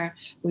summer,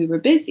 we were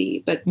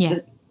busy. But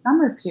the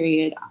summer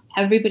period,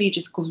 everybody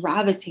just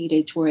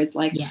gravitated towards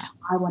like,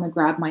 I want to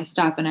grab my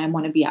stuff and I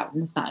want to be out in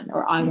the sun,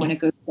 or I want to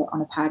go sit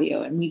on a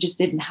patio. And we just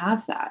didn't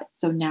have that.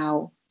 So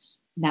now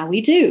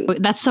we do.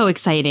 That's so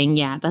exciting.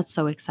 Yeah, that's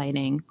so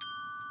exciting.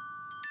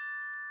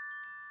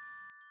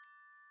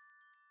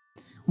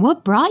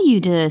 What brought you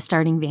to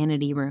starting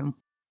Vanity Room?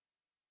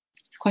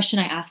 question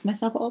I ask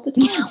myself all the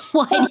time.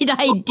 Why did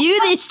I do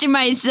this to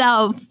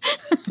myself?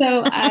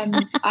 So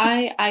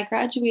I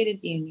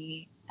graduated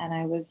uni and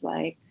I was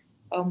like,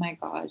 oh my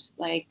God,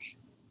 like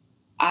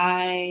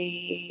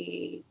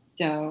I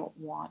don't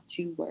want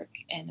to work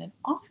in an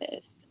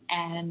office.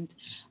 And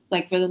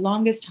like for the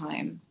longest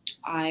time,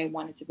 I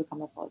wanted to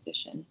become a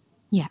politician.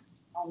 Yeah.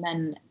 And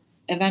then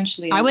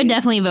eventually I would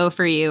definitely vote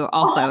for you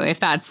also if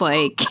that's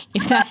like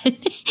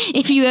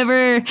if you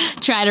ever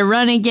try to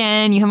run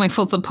again. You have my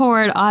full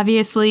support,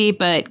 obviously,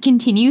 but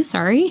continue.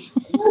 Sorry.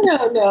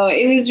 No.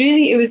 It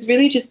was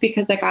really just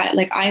because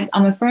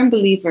I'm a firm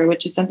believer,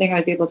 which is something I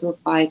was able to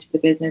apply to the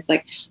business,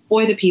 like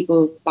for the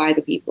people, by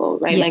the people,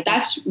 right? Yeah. Like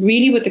that's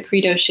really what the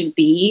credo should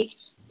be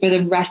for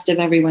the rest of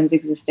everyone's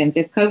existence.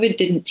 If COVID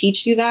didn't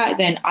teach you that,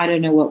 then I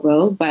don't know what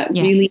will, but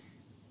really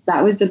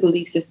that was the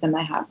belief system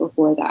I had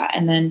before that.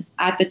 And then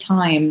at the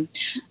time,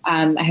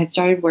 I had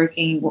started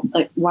working,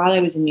 like while I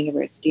was in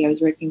university, I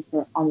was working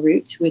for En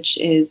Route, which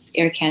is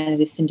Air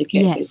Canada's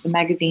syndicate. Yes. It's a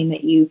magazine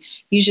that you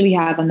usually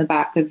have on the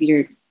back of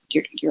your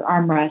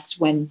armrest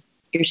when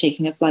you're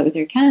taking a flight with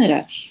Air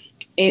Canada.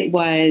 It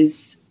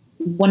was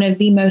one of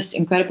the most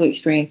incredible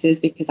experiences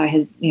because I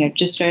had,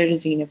 just started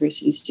as a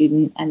university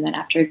student. And then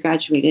after I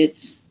graduated,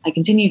 I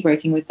continued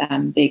working with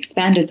them. They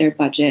expanded their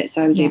budget.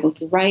 So I was able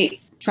to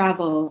write,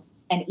 travel,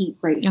 and eat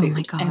great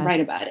food and write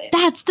about it.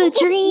 That's the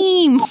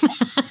dream.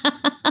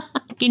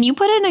 Can you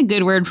put in a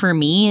good word for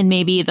me and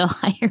maybe they'll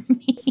hire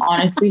me?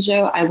 Honestly,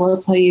 Joe, I will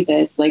tell you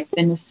this, like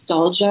the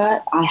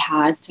nostalgia I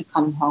had to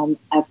come home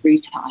every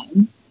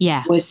time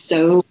was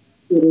so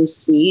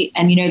bittersweet.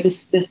 And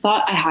the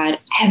thought I had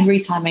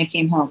every time I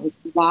came home was,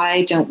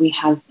 why don't we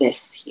have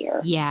this here?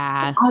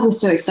 Yeah. I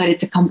was so excited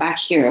to come back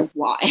here.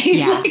 Why?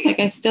 Yeah. Like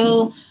I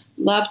still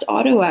loved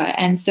Ottawa.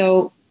 And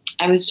so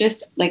I was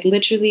just like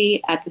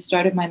literally at the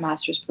start of my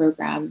master's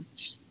program.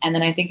 And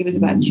then I think it was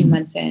about 2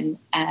 months in,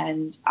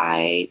 and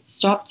I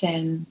stopped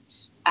in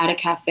at a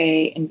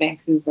cafe in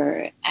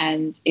Vancouver,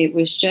 and it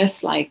was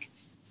just like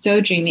so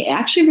dreamy. It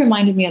actually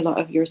reminded me a lot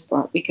of your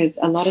spot because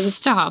a lot of the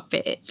Stop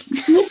it.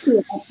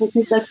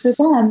 because like for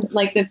them,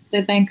 like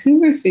the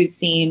Vancouver food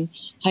scene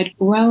had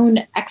grown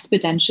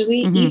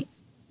exponentially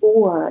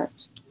before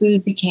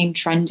food became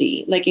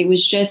trendy. Like it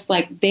was just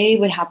like they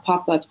would have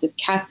pop-ups of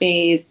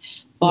cafes,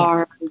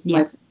 bars,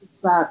 like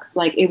trucks.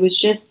 Like it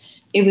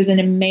was an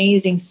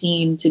amazing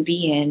scene to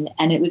be in,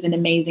 and it was an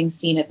amazing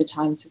scene at the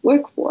time to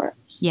work for.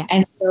 Yeah.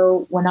 And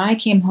so when I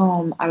came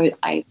home,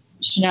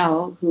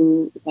 Chanel,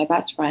 who was my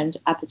best friend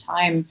at the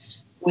time,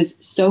 was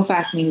so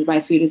fascinated by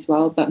food as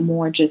well, but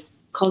more just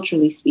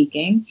culturally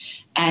speaking,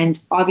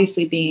 and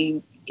obviously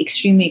being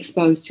extremely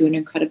exposed to an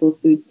incredible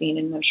food scene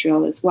in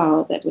Montreal as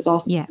well that was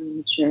also really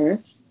mature.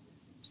 It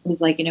was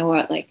like, you know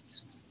what, like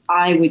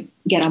I would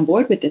get on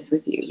board with this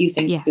with you. You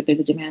think that there's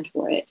a demand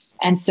for it.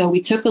 And so we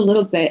took a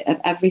little bit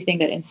of everything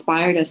that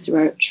inspired us through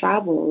our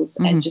travels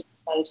and just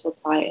decided to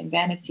apply it in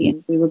Vanity.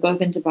 And we were both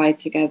in Dubai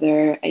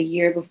together a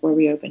year before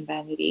we opened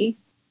Vanity.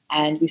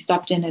 And we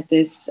stopped in at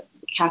this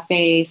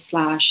cafe /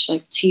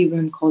 like tea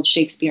room called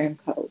Shakespeare and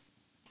Co.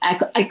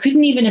 I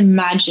couldn't even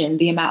imagine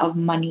the amount of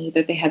money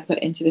that they had put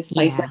into this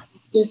place. Like,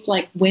 just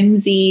like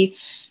whimsy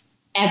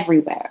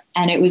everywhere.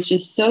 And it was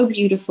just so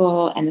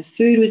beautiful, and the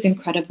food was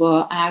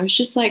incredible. And I was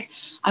just like,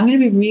 I'm going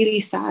to be really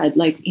sad,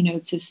 like,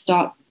 to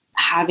stop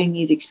having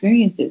these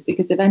experiences,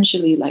 because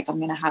eventually, like, I'm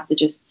going to have to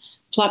just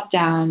plop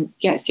down,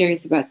 get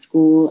serious about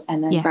school,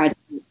 and then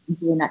graduate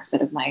into the next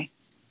set of my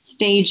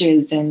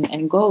stages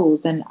and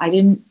goals. And I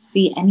didn't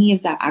see any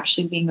of that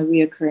actually being a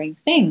reoccurring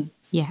thing.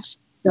 Yeah.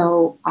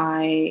 So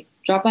I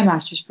dropped my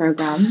master's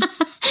program.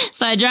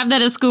 So I dropped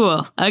out of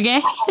school.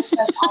 Okay.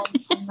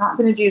 I'm not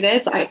going to do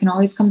this. I can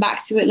always come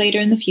back to it later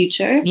in the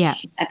future. Yeah.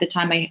 At the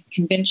time, I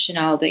convinced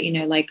Chanel that,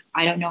 like,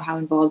 I don't know how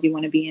involved you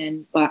want to be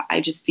in, but I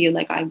just feel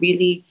like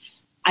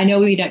I know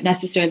we don't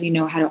necessarily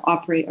know how to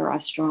operate a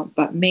restaurant,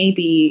 but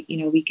maybe,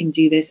 we can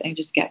do this and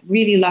just get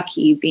really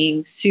lucky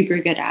being super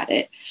good at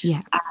it.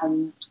 Yeah.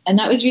 And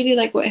that was really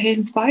like what had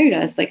inspired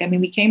us. Like, I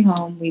mean, we came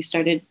home, we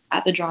started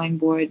at the drawing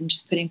board and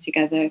just putting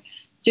together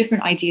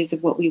different ideas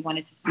of what we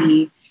wanted to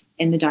see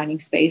in the dining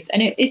space.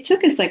 And it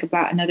took us like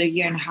about another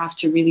year and a half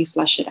to really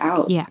flesh it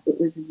out. Yeah. It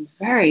was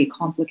very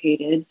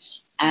complicated,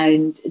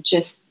 and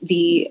just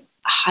the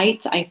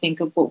height, I think,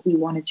 of what we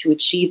wanted to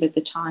achieve at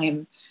the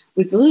time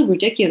was a little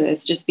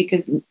ridiculous, just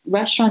because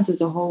restaurants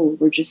as a whole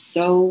were just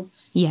so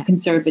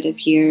conservative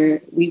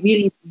here. We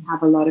really didn't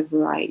have a lot of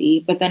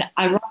variety. But then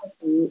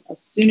ironically, as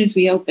soon as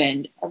we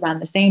opened around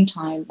the same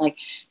time, like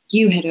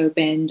You had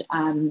opened,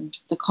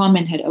 The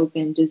Common had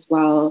opened as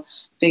well,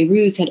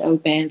 Beirut had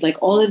opened, like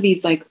all of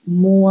these like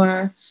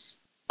more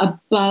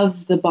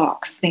above the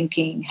box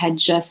thinking had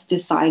just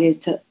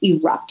decided to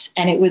erupt.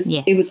 And it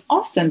was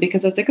awesome,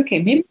 because I was like,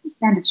 okay, maybe we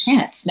stand a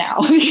chance now.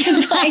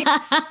 Because like,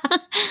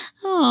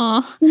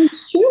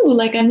 it's true.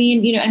 Like, I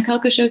mean, and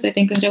Kelko Shows, I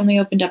think, had only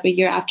opened up a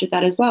year after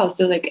that as well.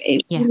 So like,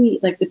 it really,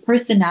 like the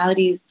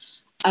personalities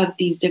of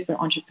these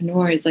different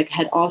entrepreneurs, like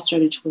had all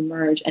started to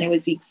emerge. And it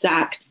was the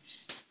exact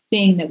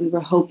thing that we were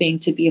hoping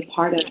to be a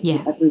part of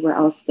everywhere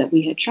else that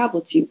we had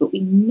traveled to, but we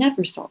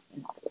never saw it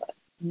in Ottawa.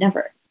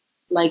 Never.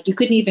 Like you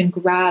couldn't even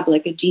grab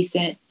like a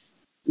decent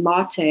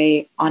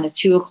latte on a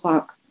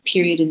 2:00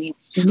 period in the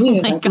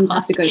afternoon. Oh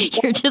my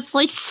God. You're just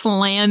like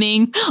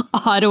slamming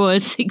Ottawa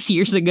 6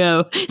 years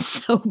ago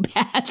so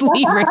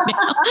badly right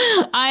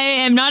now. I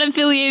am not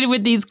affiliated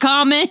with these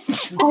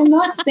comments. I'm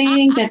not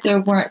saying that there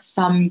weren't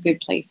some good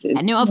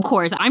places. No, of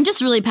course. I'm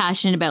just really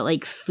passionate about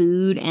like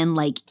food and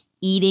like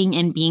eating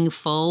and being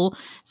full.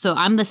 So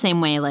I'm the same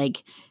way.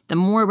 Like the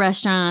more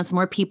restaurants, the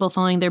more people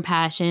following their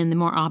passion, the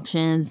more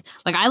options.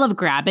 Like I love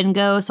grab and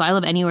go. So I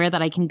love anywhere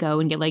that I can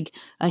go and get like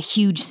a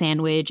huge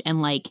sandwich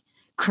and like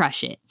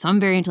crush it. So I'm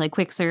very into like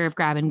quick serve,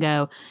 grab and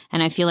go.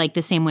 And I feel like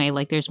the same way,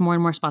 like there's more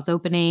and more spots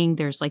opening.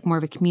 There's like more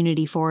of a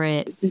community for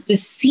it. The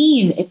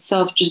scene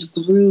itself just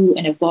grew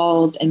and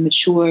evolved and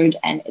matured.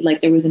 And like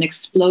there was an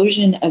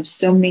explosion of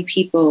so many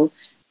people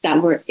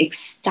that were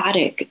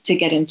ecstatic to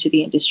get into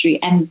the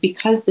industry. And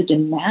because the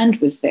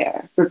demand was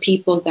there for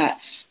people that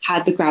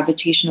had the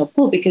gravitational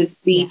pull, because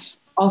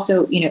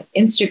also,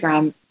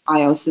 Instagram,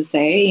 I also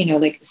say,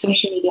 like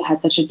social media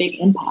had such a big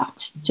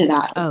impact to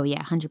that. Oh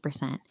yeah,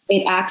 100%.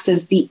 It acts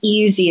as the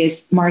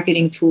easiest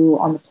marketing tool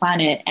on the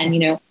planet.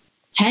 And,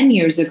 10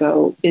 years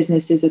ago,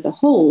 businesses as a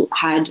whole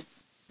had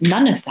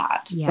none of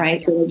that,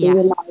 right? So they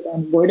relied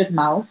on word of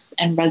mouth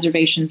and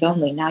reservations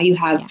only. Now you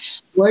have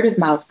word of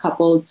mouth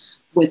coupled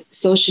with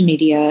social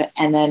media.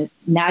 And then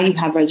now you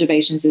have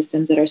reservation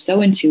systems that are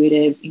so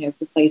intuitive,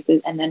 for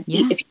places. And then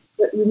if you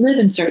live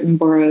in certain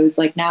boroughs,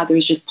 like now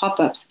there's just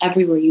pop-ups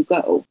everywhere you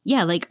go.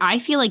 Yeah, like I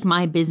feel like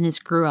my business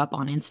grew up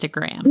on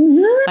Instagram.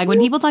 Like when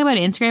people talk about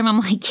Instagram, I'm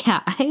like,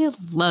 yeah, I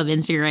love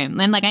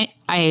Instagram. And like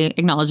I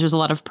acknowledge there's a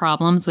lot of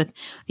problems with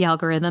the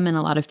algorithm and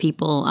a lot of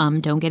people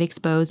don't get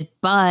exposed.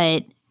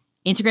 But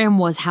Instagram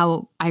was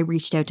how I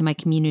reached out to my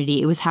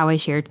community. It was how I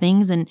shared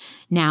things. And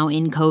now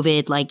in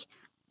COVID, like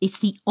it's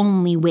the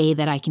only way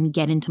that I can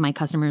get into my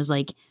customers'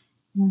 like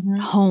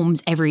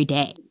homes every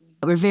day.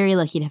 We're very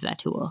lucky to have that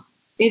tool.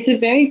 It's a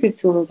very good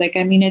tool. Like,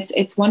 I mean,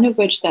 it's one of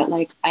which that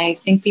like, I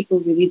think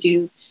people really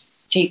do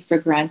take for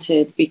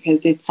granted because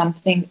it's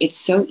something, it's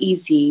so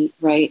easy,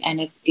 right?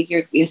 And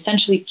you're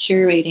essentially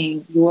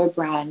curating your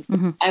brand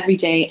every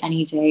day,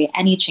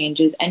 any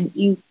changes, and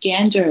you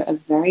gander a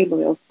very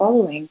loyal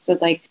following. So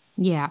like,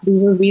 we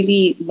were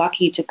really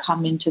lucky to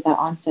come into that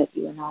onset,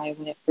 you and I,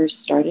 when it first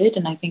started.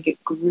 And I think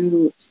it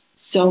grew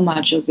so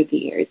much over the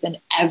years, and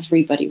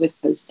everybody was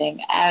posting,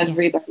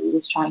 everybody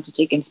was trying to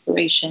take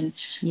inspiration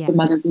from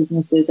other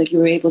businesses. Like you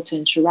were able to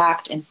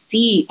interact and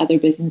see other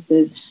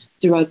businesses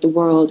throughout the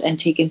world and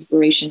take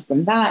inspiration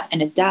from that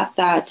and adapt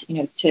that,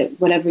 to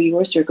whatever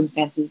your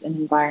circumstances and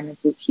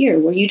environments is here,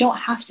 where you don't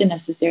have to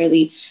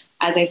necessarily,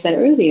 as I said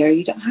earlier,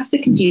 you don't have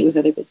to compete with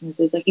other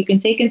businesses. Like you can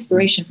take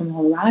inspiration from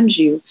all around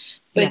you,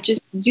 but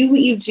just do what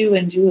you do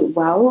and do it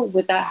well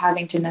without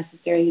having to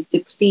necessarily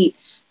deplete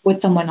what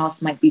someone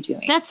else might be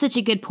doing. That's such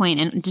a good point.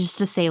 And just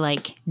to say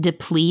like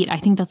deplete, I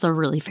think that's a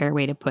really fair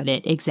way to put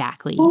it.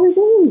 Exactly. Oh,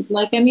 it is.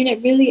 Like, I mean,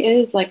 it really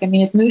is. Like, I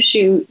mean, if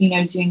Mushu,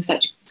 doing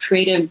such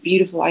creative,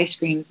 beautiful ice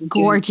creams.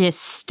 Gorgeous,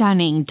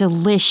 stunning,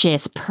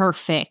 delicious,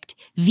 perfect,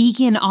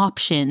 vegan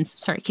options.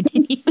 Sorry,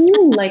 continue.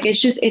 Like,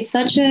 it's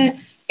such a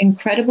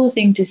incredible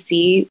thing to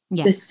see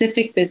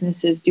specific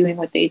businesses doing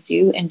what they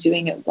do and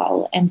doing it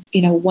well. And,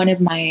 one of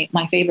my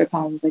favorite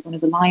poems, like one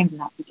of the lines in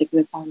that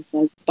particular poem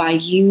says, by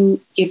you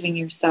giving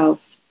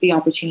yourself the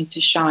opportunity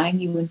to shine,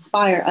 you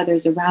inspire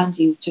others around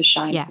you to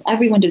shine. Yeah.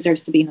 Everyone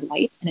deserves to be in the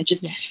light. And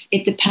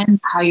it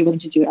depends how you're willing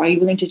to do it. Are you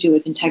willing to do it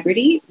with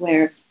integrity,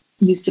 where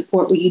you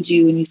support what you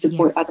do and you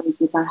support others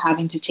without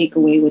having to take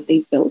away what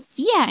they've built?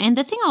 Yeah. And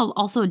the thing I'll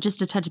also, just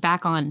to touch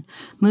back on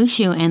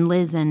Mushu and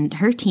Liz and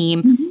her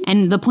team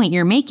and the point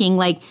you're making,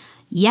 like,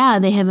 yeah,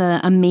 they have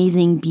an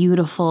amazing,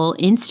 beautiful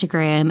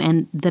Instagram,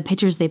 and the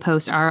pictures they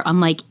post are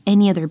unlike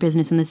any other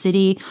business in the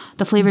city.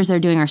 The flavors they're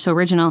doing are so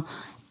original.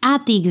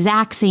 At the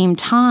exact same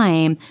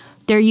time,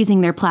 they're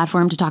using their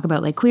platform to talk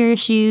about like queer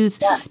issues,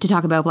 to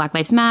talk about Black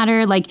Lives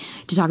Matter, like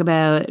to talk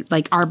about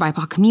like our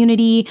BIPOC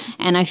community.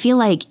 And I feel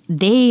like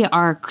they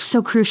are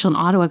so crucial in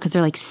Ottawa because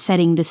they're like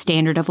setting the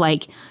standard of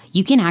like,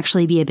 you can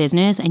actually be a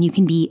business and you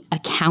can be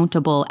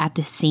accountable at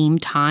the same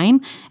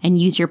time and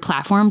use your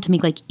platform to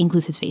make like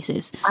inclusive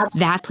spaces. Absolutely.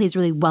 That plays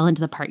really well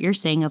into the part you're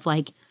saying of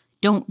like,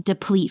 don't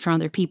deplete from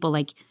other people,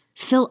 like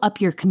fill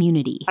up your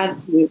community.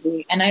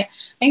 Absolutely. And I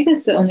think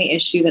that's the only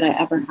issue that I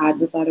ever had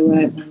with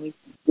Ottawa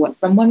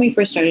from when we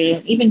first started,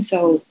 and even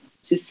so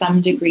to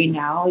some degree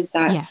now, is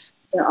that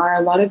there are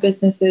a lot of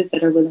businesses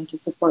that are willing to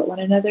support one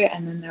another,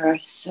 and then there are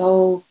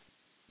so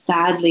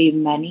sadly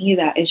many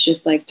that it's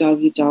just like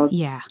dog eat dog.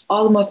 Yeah.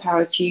 All the more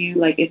power to you.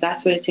 Like if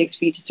that's what it takes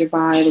for you to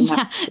survive,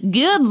 and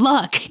good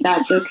luck.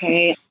 That's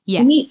okay.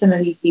 You meet some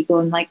of these people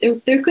and like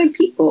they're good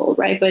people,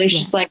 right? But it's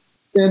just like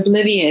they're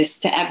oblivious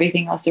to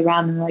everything else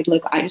around them. Like,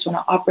 look, I just want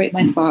to operate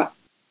my spot.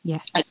 Yeah.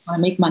 I just want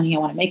to make money. I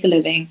want to make a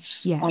living.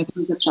 Yeah. I want to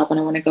close up shop and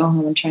I want to go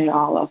home and turn it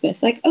all off.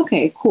 It's like,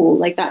 okay, cool.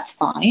 Like, that's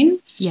fine.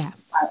 Yeah.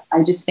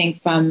 I just think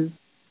from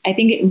I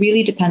think it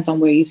really depends on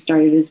where you've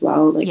started as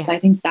well. Like, I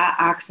think that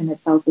acts in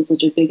itself is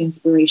such a big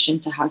inspiration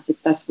to how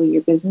successful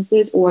your business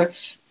is, or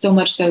so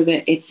much so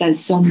that it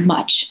says so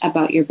much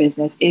about your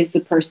business, is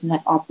the person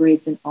that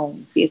operates and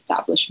owns the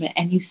establishment.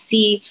 And you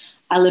see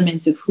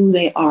elements of who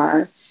they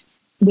are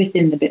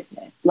within the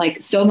business.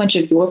 Like, so much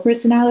of your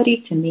personality,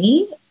 to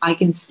me, I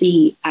can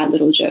see at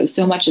Little Joe.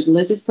 So much of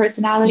Liz's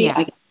personality,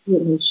 I can see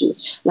at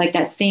Mushu. Like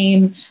that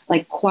same,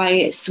 like,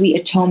 quiet, sweet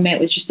atonement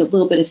with just a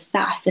little bit of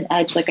sass and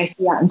edge, like I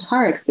see out in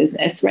Tarek's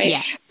business, right?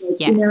 Like,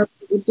 you know,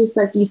 it's just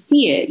like you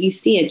see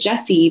it.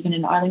 Jessie, even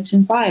in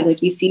Arlington 5,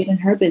 like, you see it in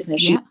her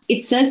business.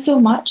 It says so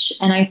much.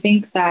 And I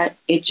think that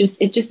it just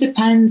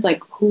depends,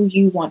 like, who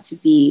you want to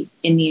be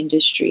in the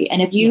industry.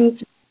 And if you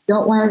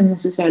don't want to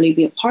necessarily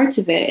be a part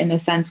of it in the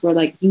sense where,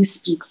 like, you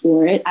speak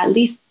for it, at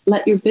least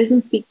let your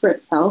business speak for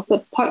itself,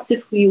 but parts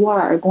of who you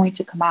are going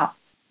to come out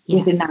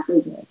within that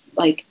business,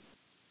 like,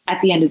 at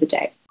the end of the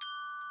day.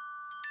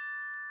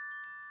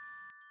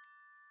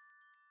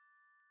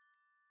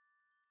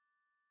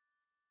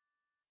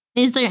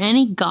 Is there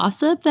any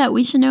gossip that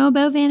we should know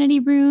about Vanity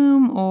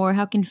Room, or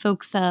how can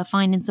folks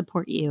find and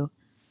support you?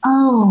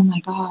 Oh my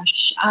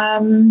gosh.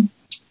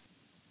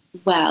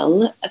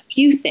 Well, a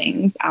few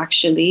things,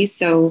 actually.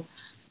 So,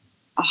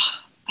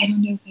 I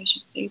don't know if I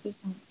should say this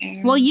on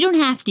air. Well, you don't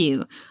have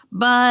to,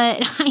 but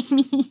I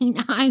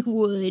mean, I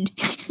would.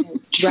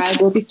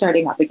 Drag will be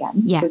starting up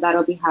again. So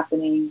that'll be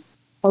happening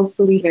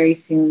hopefully very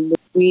soon.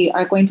 We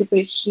are going to put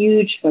a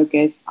huge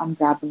focus on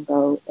grab and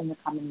go in the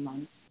coming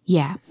months.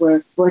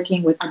 We're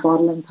working with a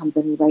bottling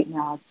company right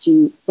now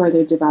to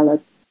further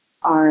develop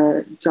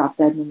our Drop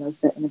Dead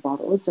Mimosa in a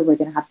bottle. So we're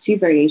going to have 2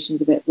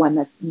 variations of it, one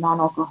that's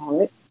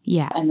non-alcoholic,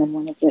 and then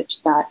one of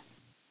which that,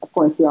 of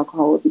course, the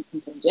alcohol will be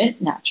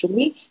contingent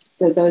naturally.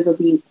 So those will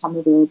become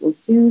available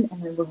soon,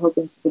 and then we're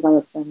hoping to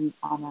develop them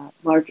on a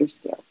larger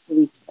scale for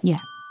retail.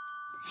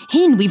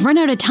 Hen, we've run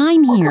out of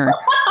time here.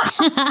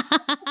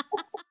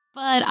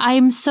 But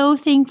I'm so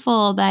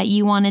thankful that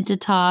you wanted to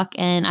talk,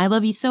 and I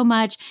love you so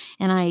much,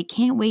 and I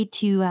can't wait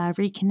to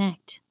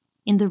reconnect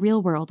in the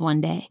real world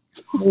one day.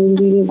 I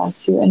really want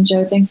to. And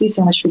Joe, thank you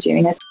so much for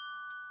doing this.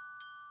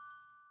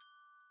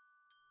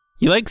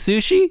 You like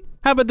sushi?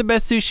 How about the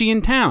best sushi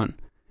in town?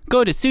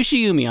 Go to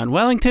Sushi Yumi on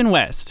Wellington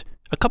West,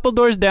 a couple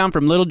doors down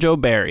from Little Joe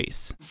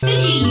Barry's.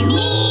 Sushi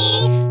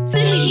Yumi!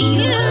 Sushi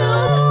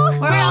you!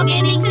 We're all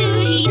getting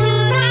sushi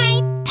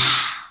tonight!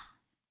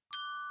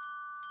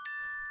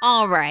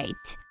 All right,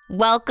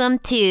 welcome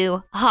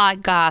to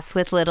Hot Goss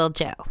with Little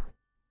Joe.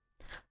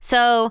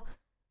 So,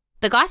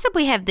 the gossip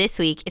we have this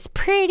week is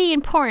pretty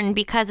important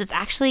because it's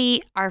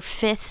actually our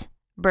 5th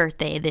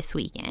birthday this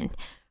weekend.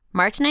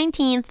 March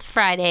 19th,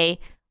 Friday,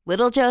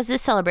 Little Joe's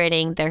is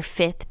celebrating their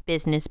 5th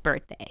business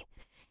birthday.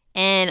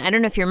 And I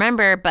don't know if you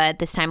remember, but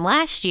this time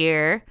last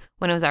year,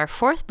 when it was our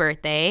 4th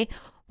birthday,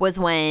 was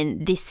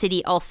when the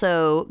city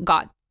also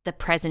got the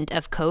present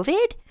of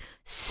COVID.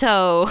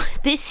 So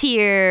this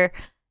year,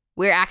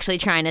 we're actually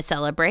trying to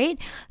celebrate.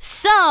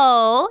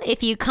 So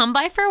if you come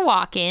by for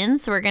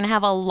walk-ins, we're going to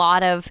have a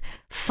lot of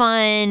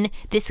fun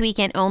this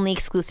weekend only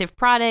exclusive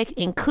product,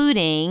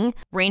 including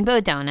rainbow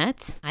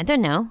donuts. I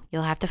don't know.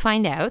 You'll have to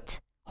find out.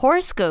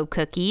 Horoscope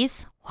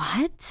cookies.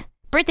 What?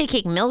 Birthday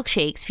cake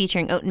milkshakes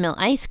featuring oatmeal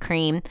ice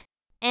cream.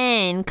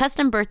 And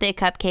custom birthday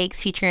cupcakes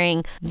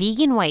featuring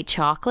vegan white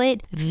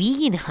chocolate,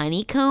 vegan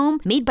honeycomb,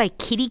 made by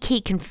Kitty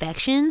Cake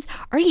Confections.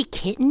 Are you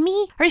kidding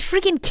me? Are you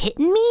freaking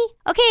kidding me?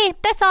 Okay,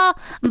 that's all.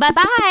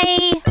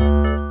 Bye-bye.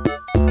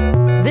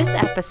 This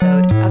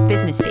episode of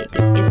Business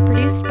Baby is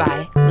produced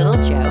by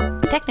Little Joe,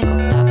 technical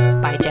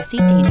stuff by Jessie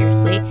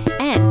Dangerously,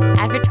 and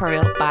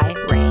advertorial by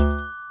Ray.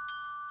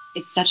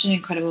 It's such an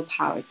incredible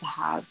power to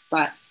have,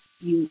 but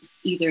you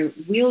either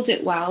wield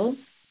it well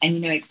and you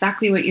know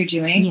exactly what you're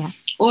doing,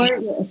 or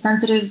you're a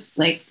sensitive,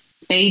 like,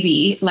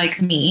 baby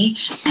like me.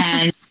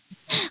 And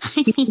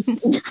I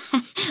mean,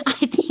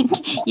 I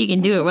think you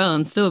can do it well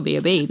and still be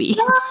a baby.